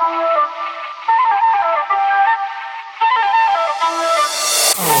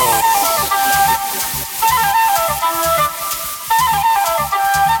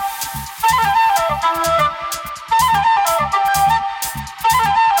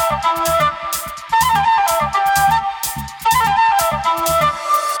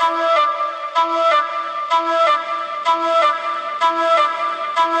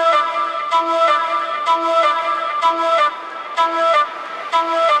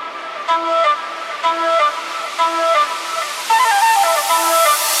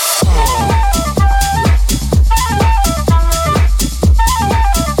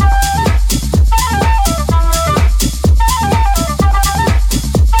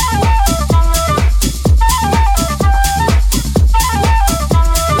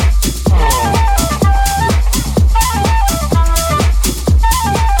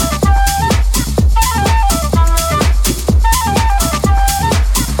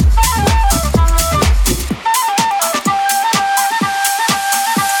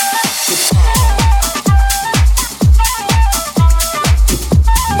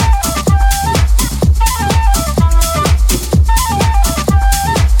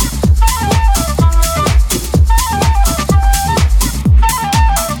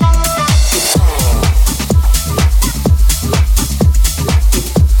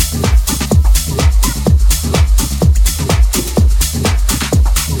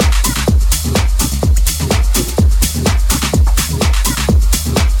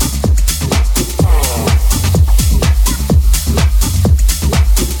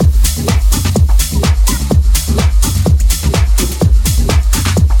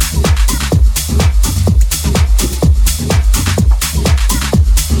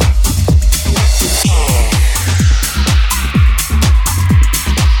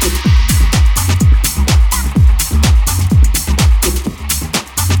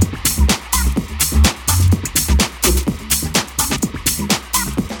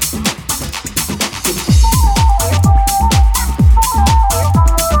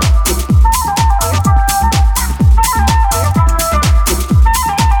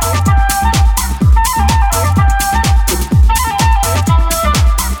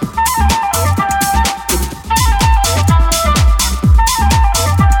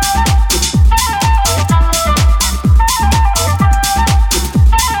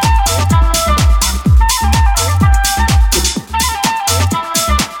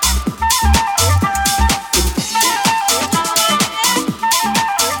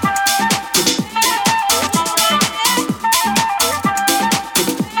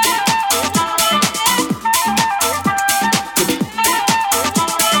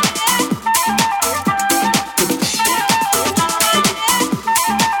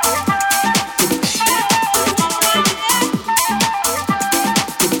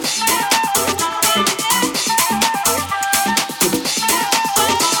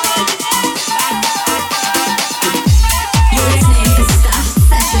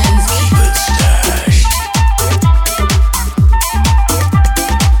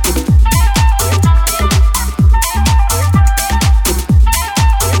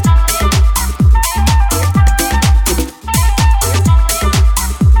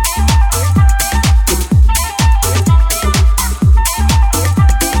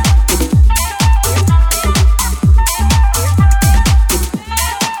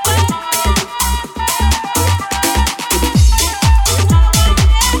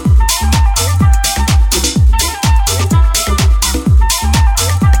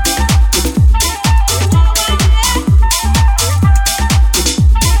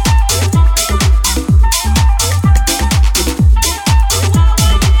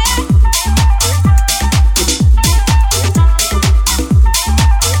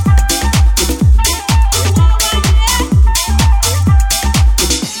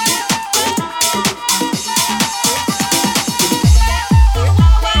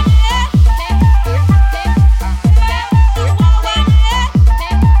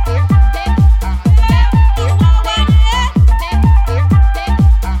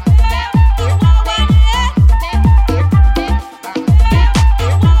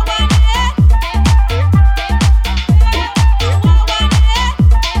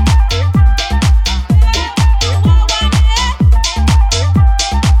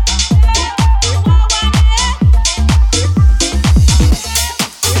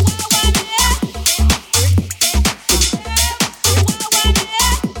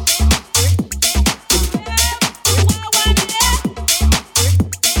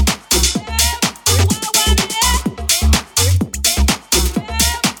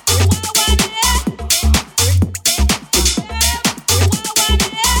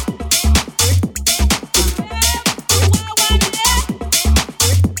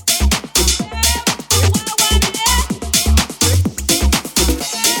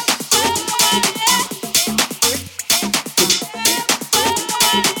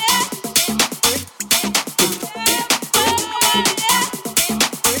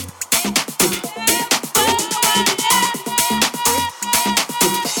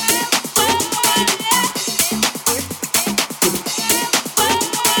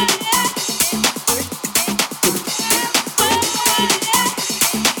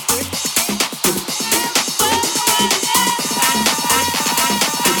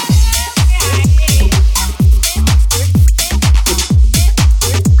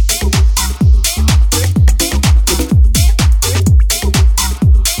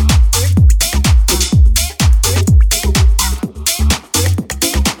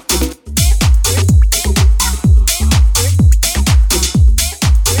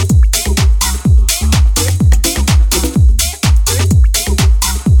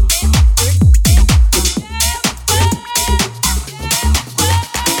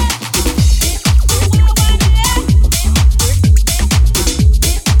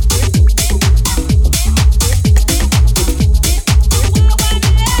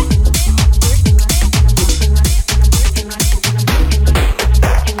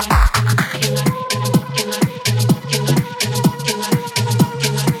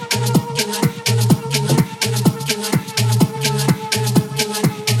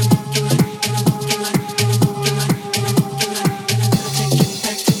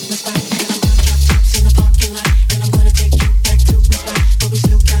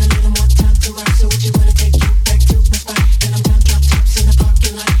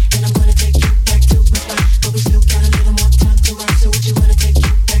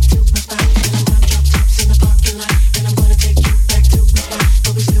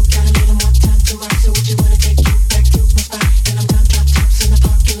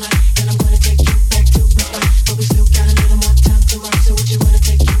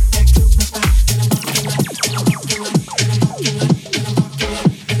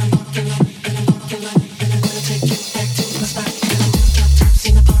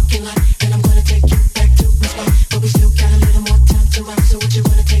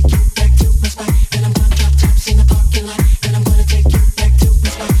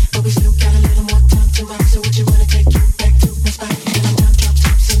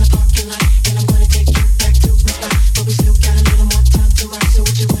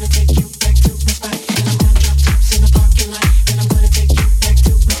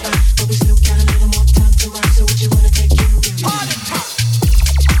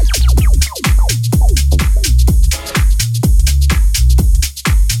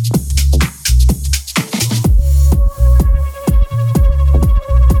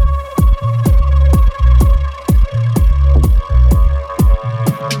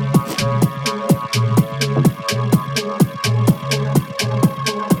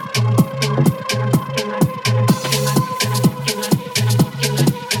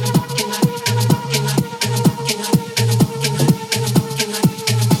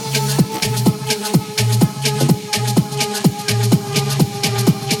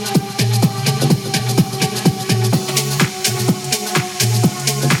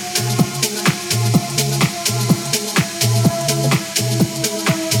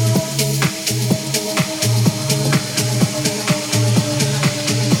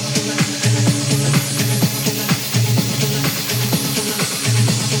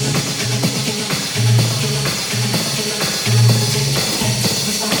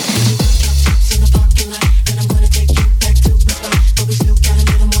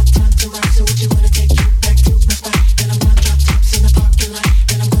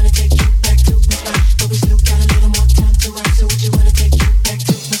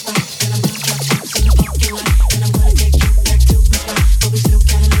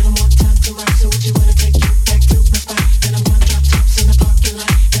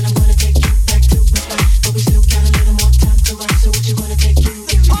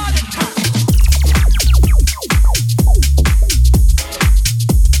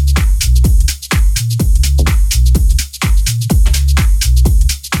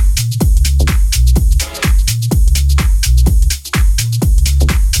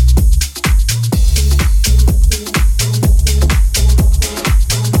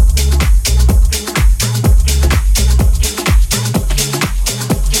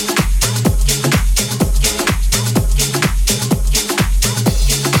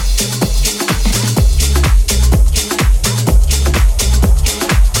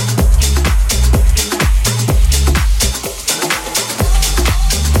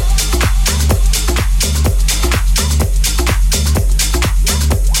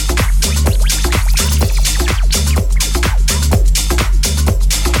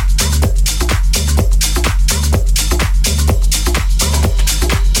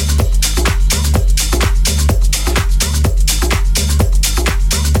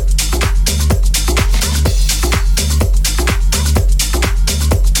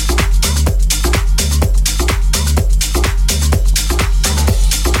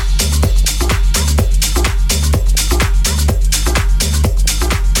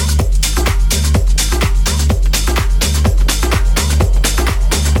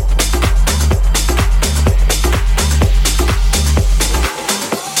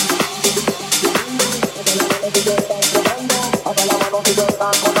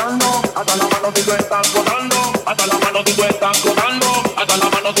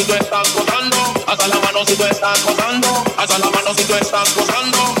 mano si tú estás gozando, alza la mano si tú estás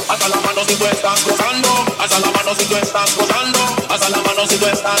gozando, alza la mano si tú estás gozando, alza la mano si tú estás gozando, alza la mano si tú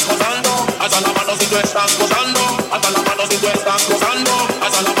estás gozando, alza la mano si tú estás gozando, alza la mano si tú estás gozando,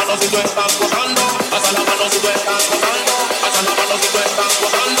 alza la mano si tú estás gozando, alza la mano si tú estás gozando, alza la mano si tú estás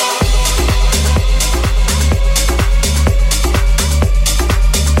gozando.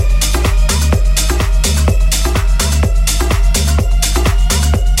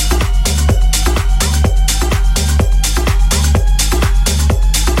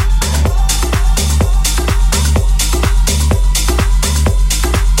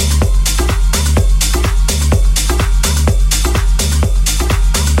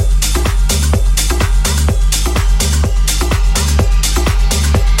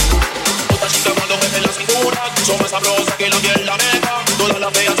 Que la piel la meca, todas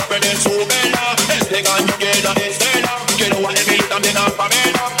las feas a perder su vela. Este gallo llena de estela. Quiero a Emily también a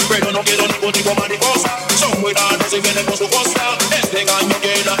Pamela, pero no quiero ningún tipo mariposa. Son muy raros y vienen con su costa. Este gallo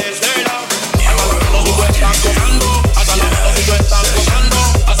llena de estela. Hasta la mano si tú estás gozando, hasta la mano si tú estás gozando,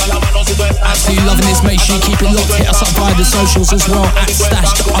 hasta la mano si tú estás gozando. Absolutely loving this, make sure you keep it locked. Hit us up via the socials as well at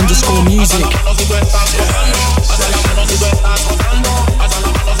 @stashed_music.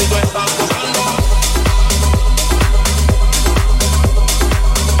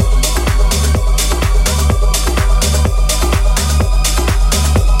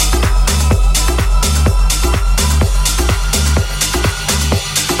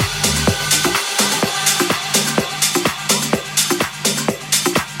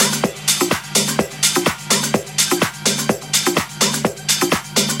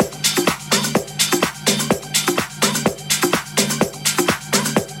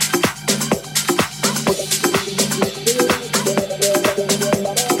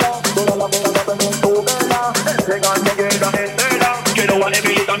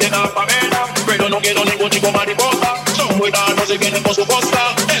 Mariposa, son muy raros y vienen con su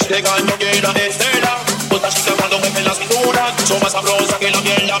costa. Este gallo llena de estela. Otra chica cuando me la cintura, son más sabrosas que la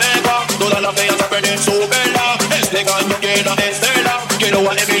miel la mega. Todas las feas a perder su vela. Este gallo llena de estela. Quiero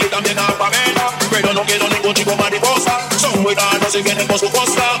a Emily también a Pamela, pero no quiero ningún chico mariposa. Son muy raros y vienen con su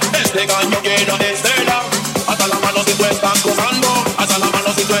costa. Este gallo llena de estela. Hasta la mano si tú estás gozando, hasta la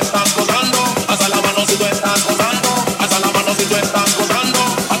mano si tú estás gozando, hasta la mano si tú estás gozando, hasta la mano si tú estás gozando,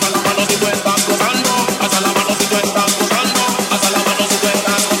 hasta la mano si tú estás gozando.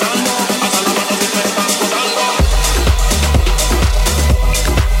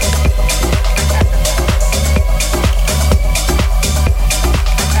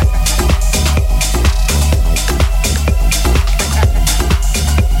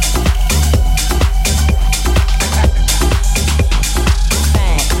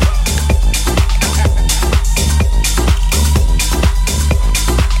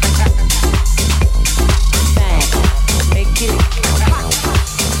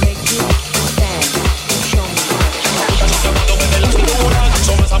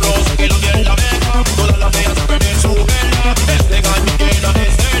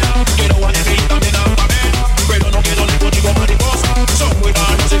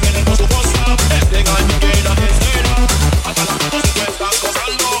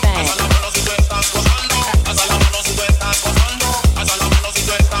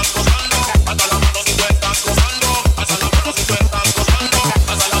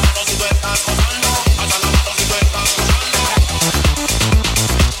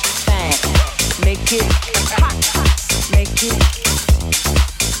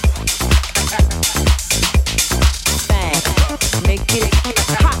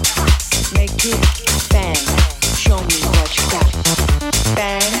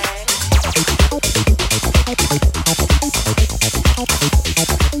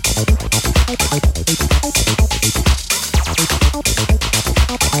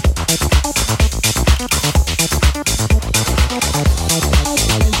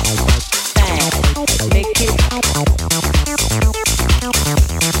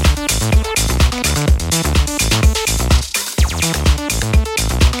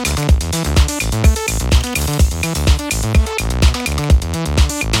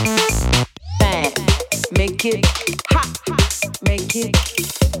 Make it hot,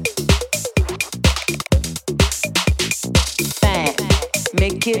 make it bang.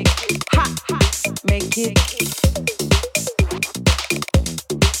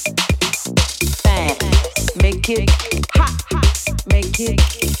 Make it hot, make it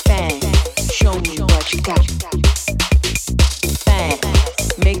bang. Show me what you got. Bang.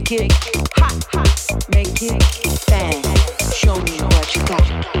 Make it hot, make it bang. Show me what you got.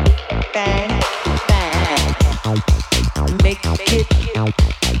 Bang, bang. Make it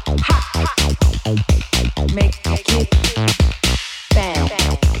hot.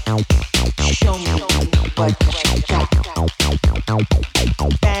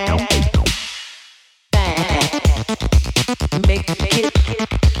 it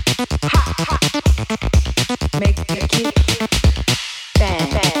hot, make it bang.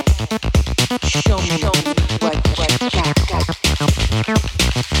 Show me what you got.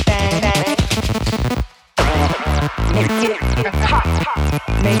 Bang, bang. Make it hot,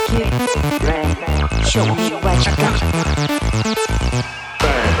 make it bang. Show me what you got.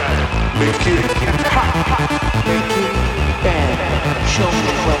 Bang, make it hot, make it bang. Show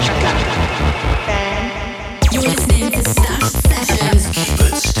me what you got. Bang. You're listening to Stash Sessions. Keep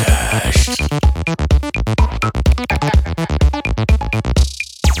it stashed.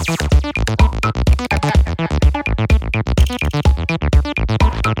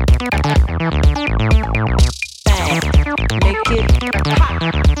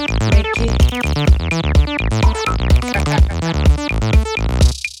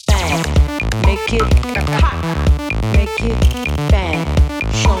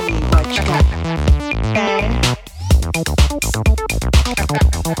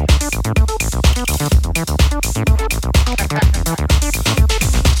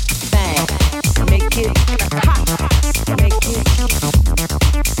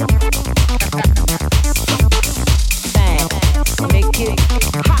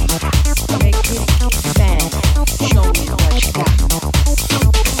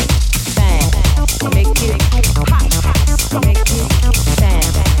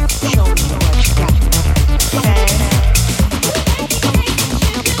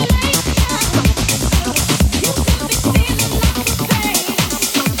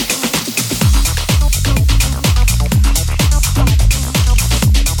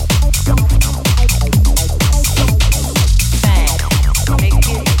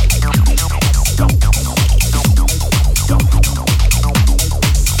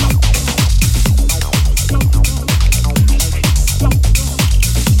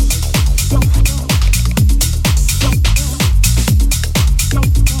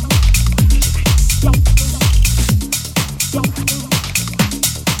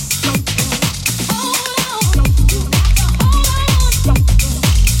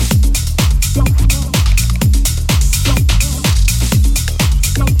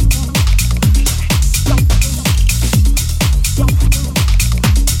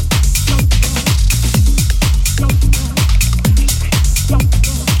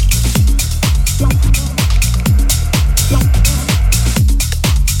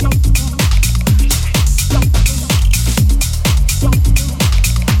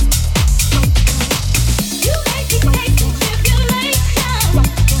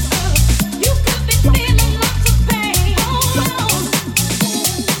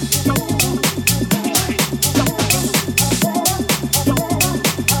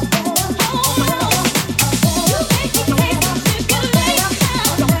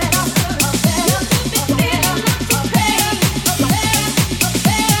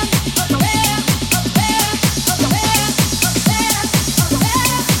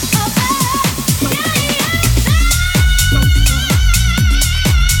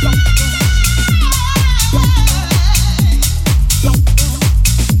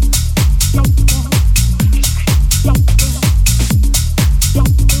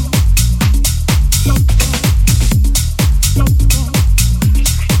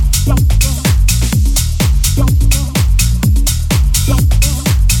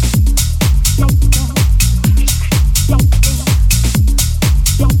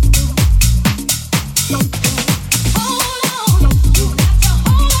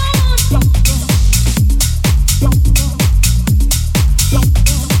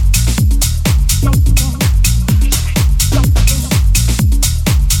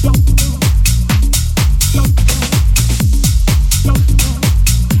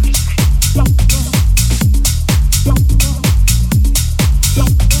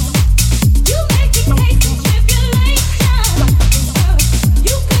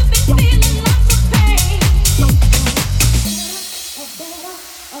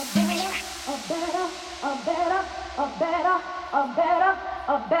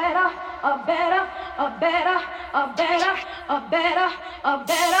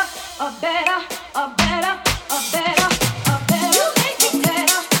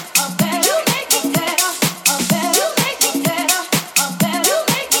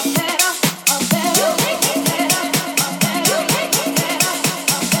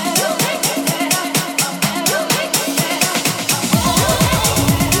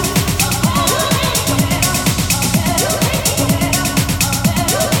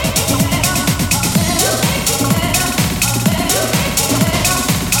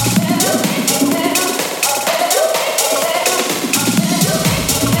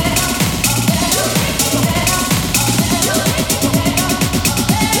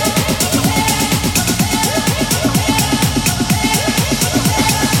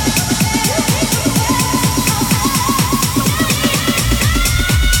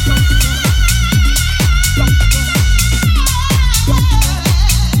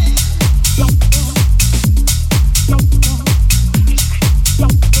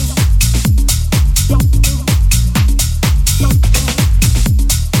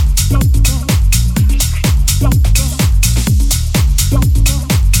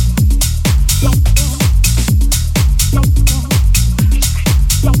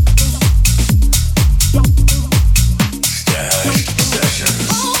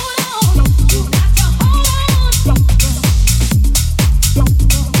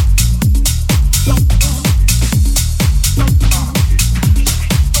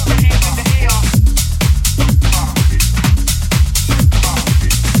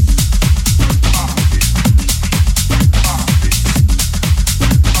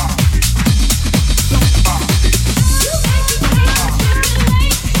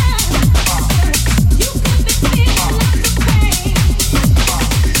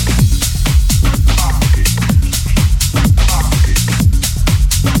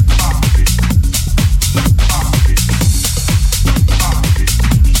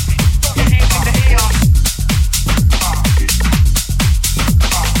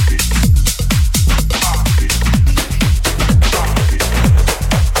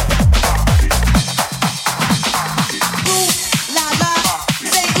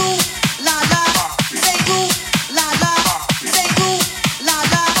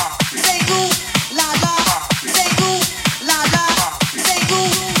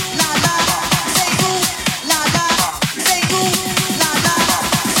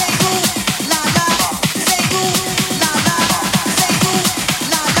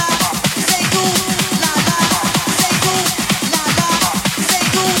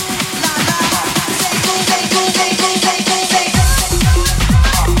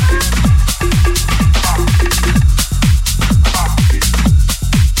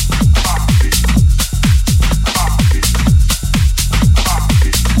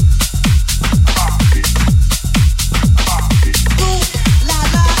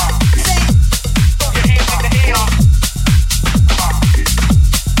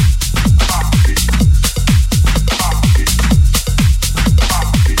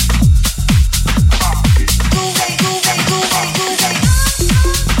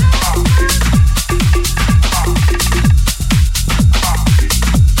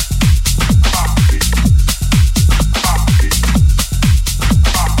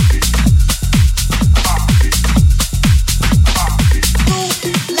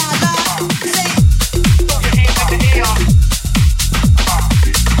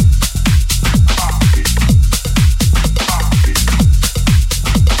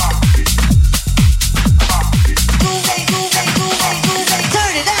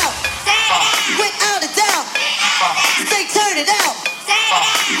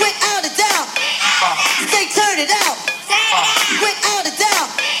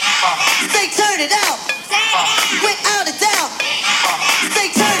 it out. Without a doubt.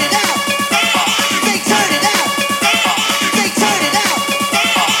 Say turn it out. Say turn it out. Say turn it out.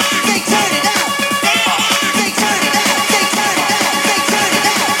 Say turn it out. Say turn it out. Say turn it out. Say turn it out. Say turn it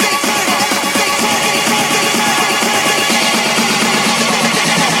out. Say turn it out.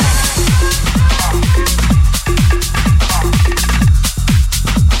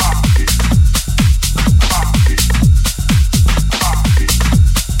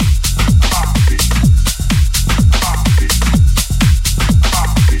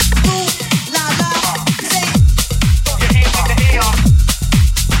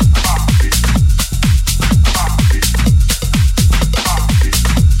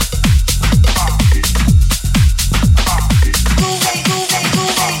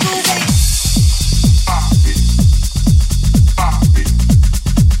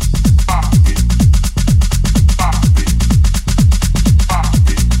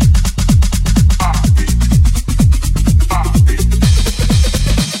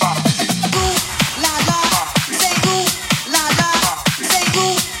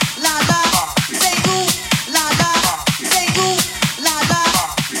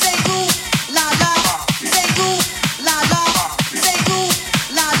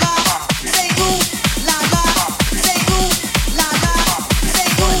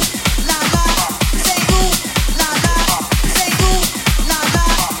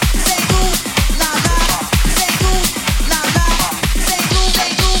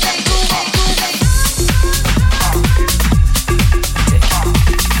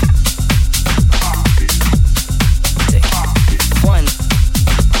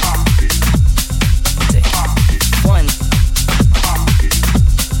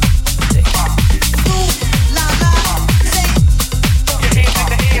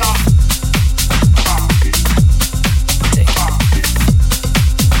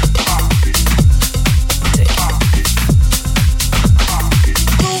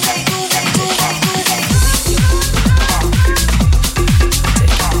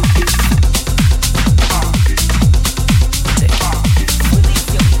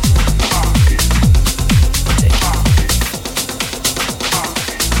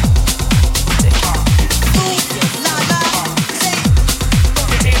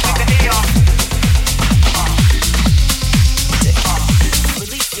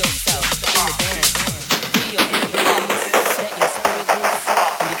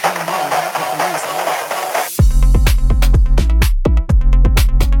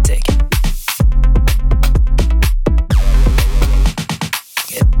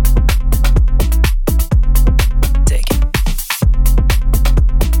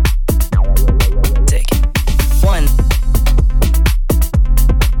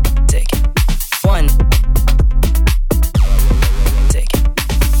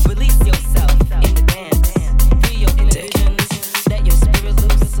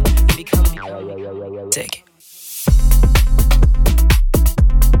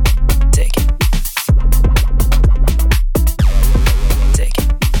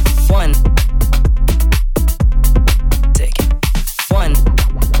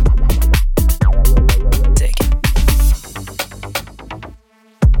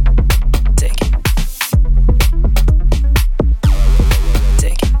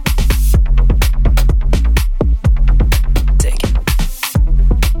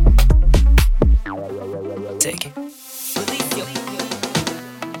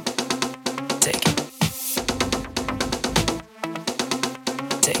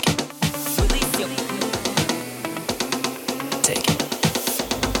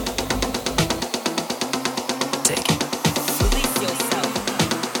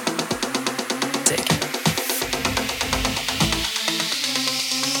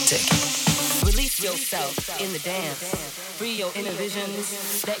 In the dance, free your inner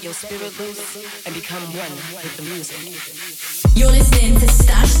visions, let your spirit loose, and become one with the music. You're listening to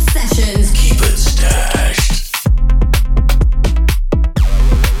Stashed Sessions. Keep it stashed.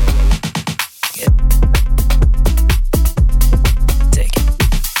 Take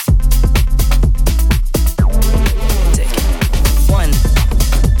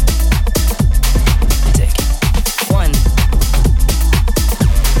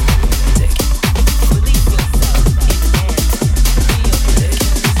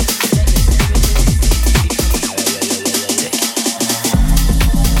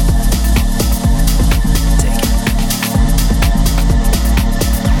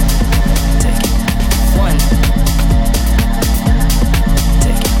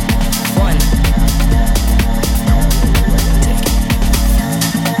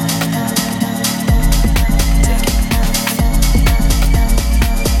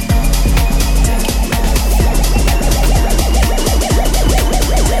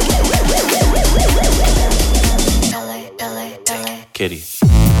Kitty.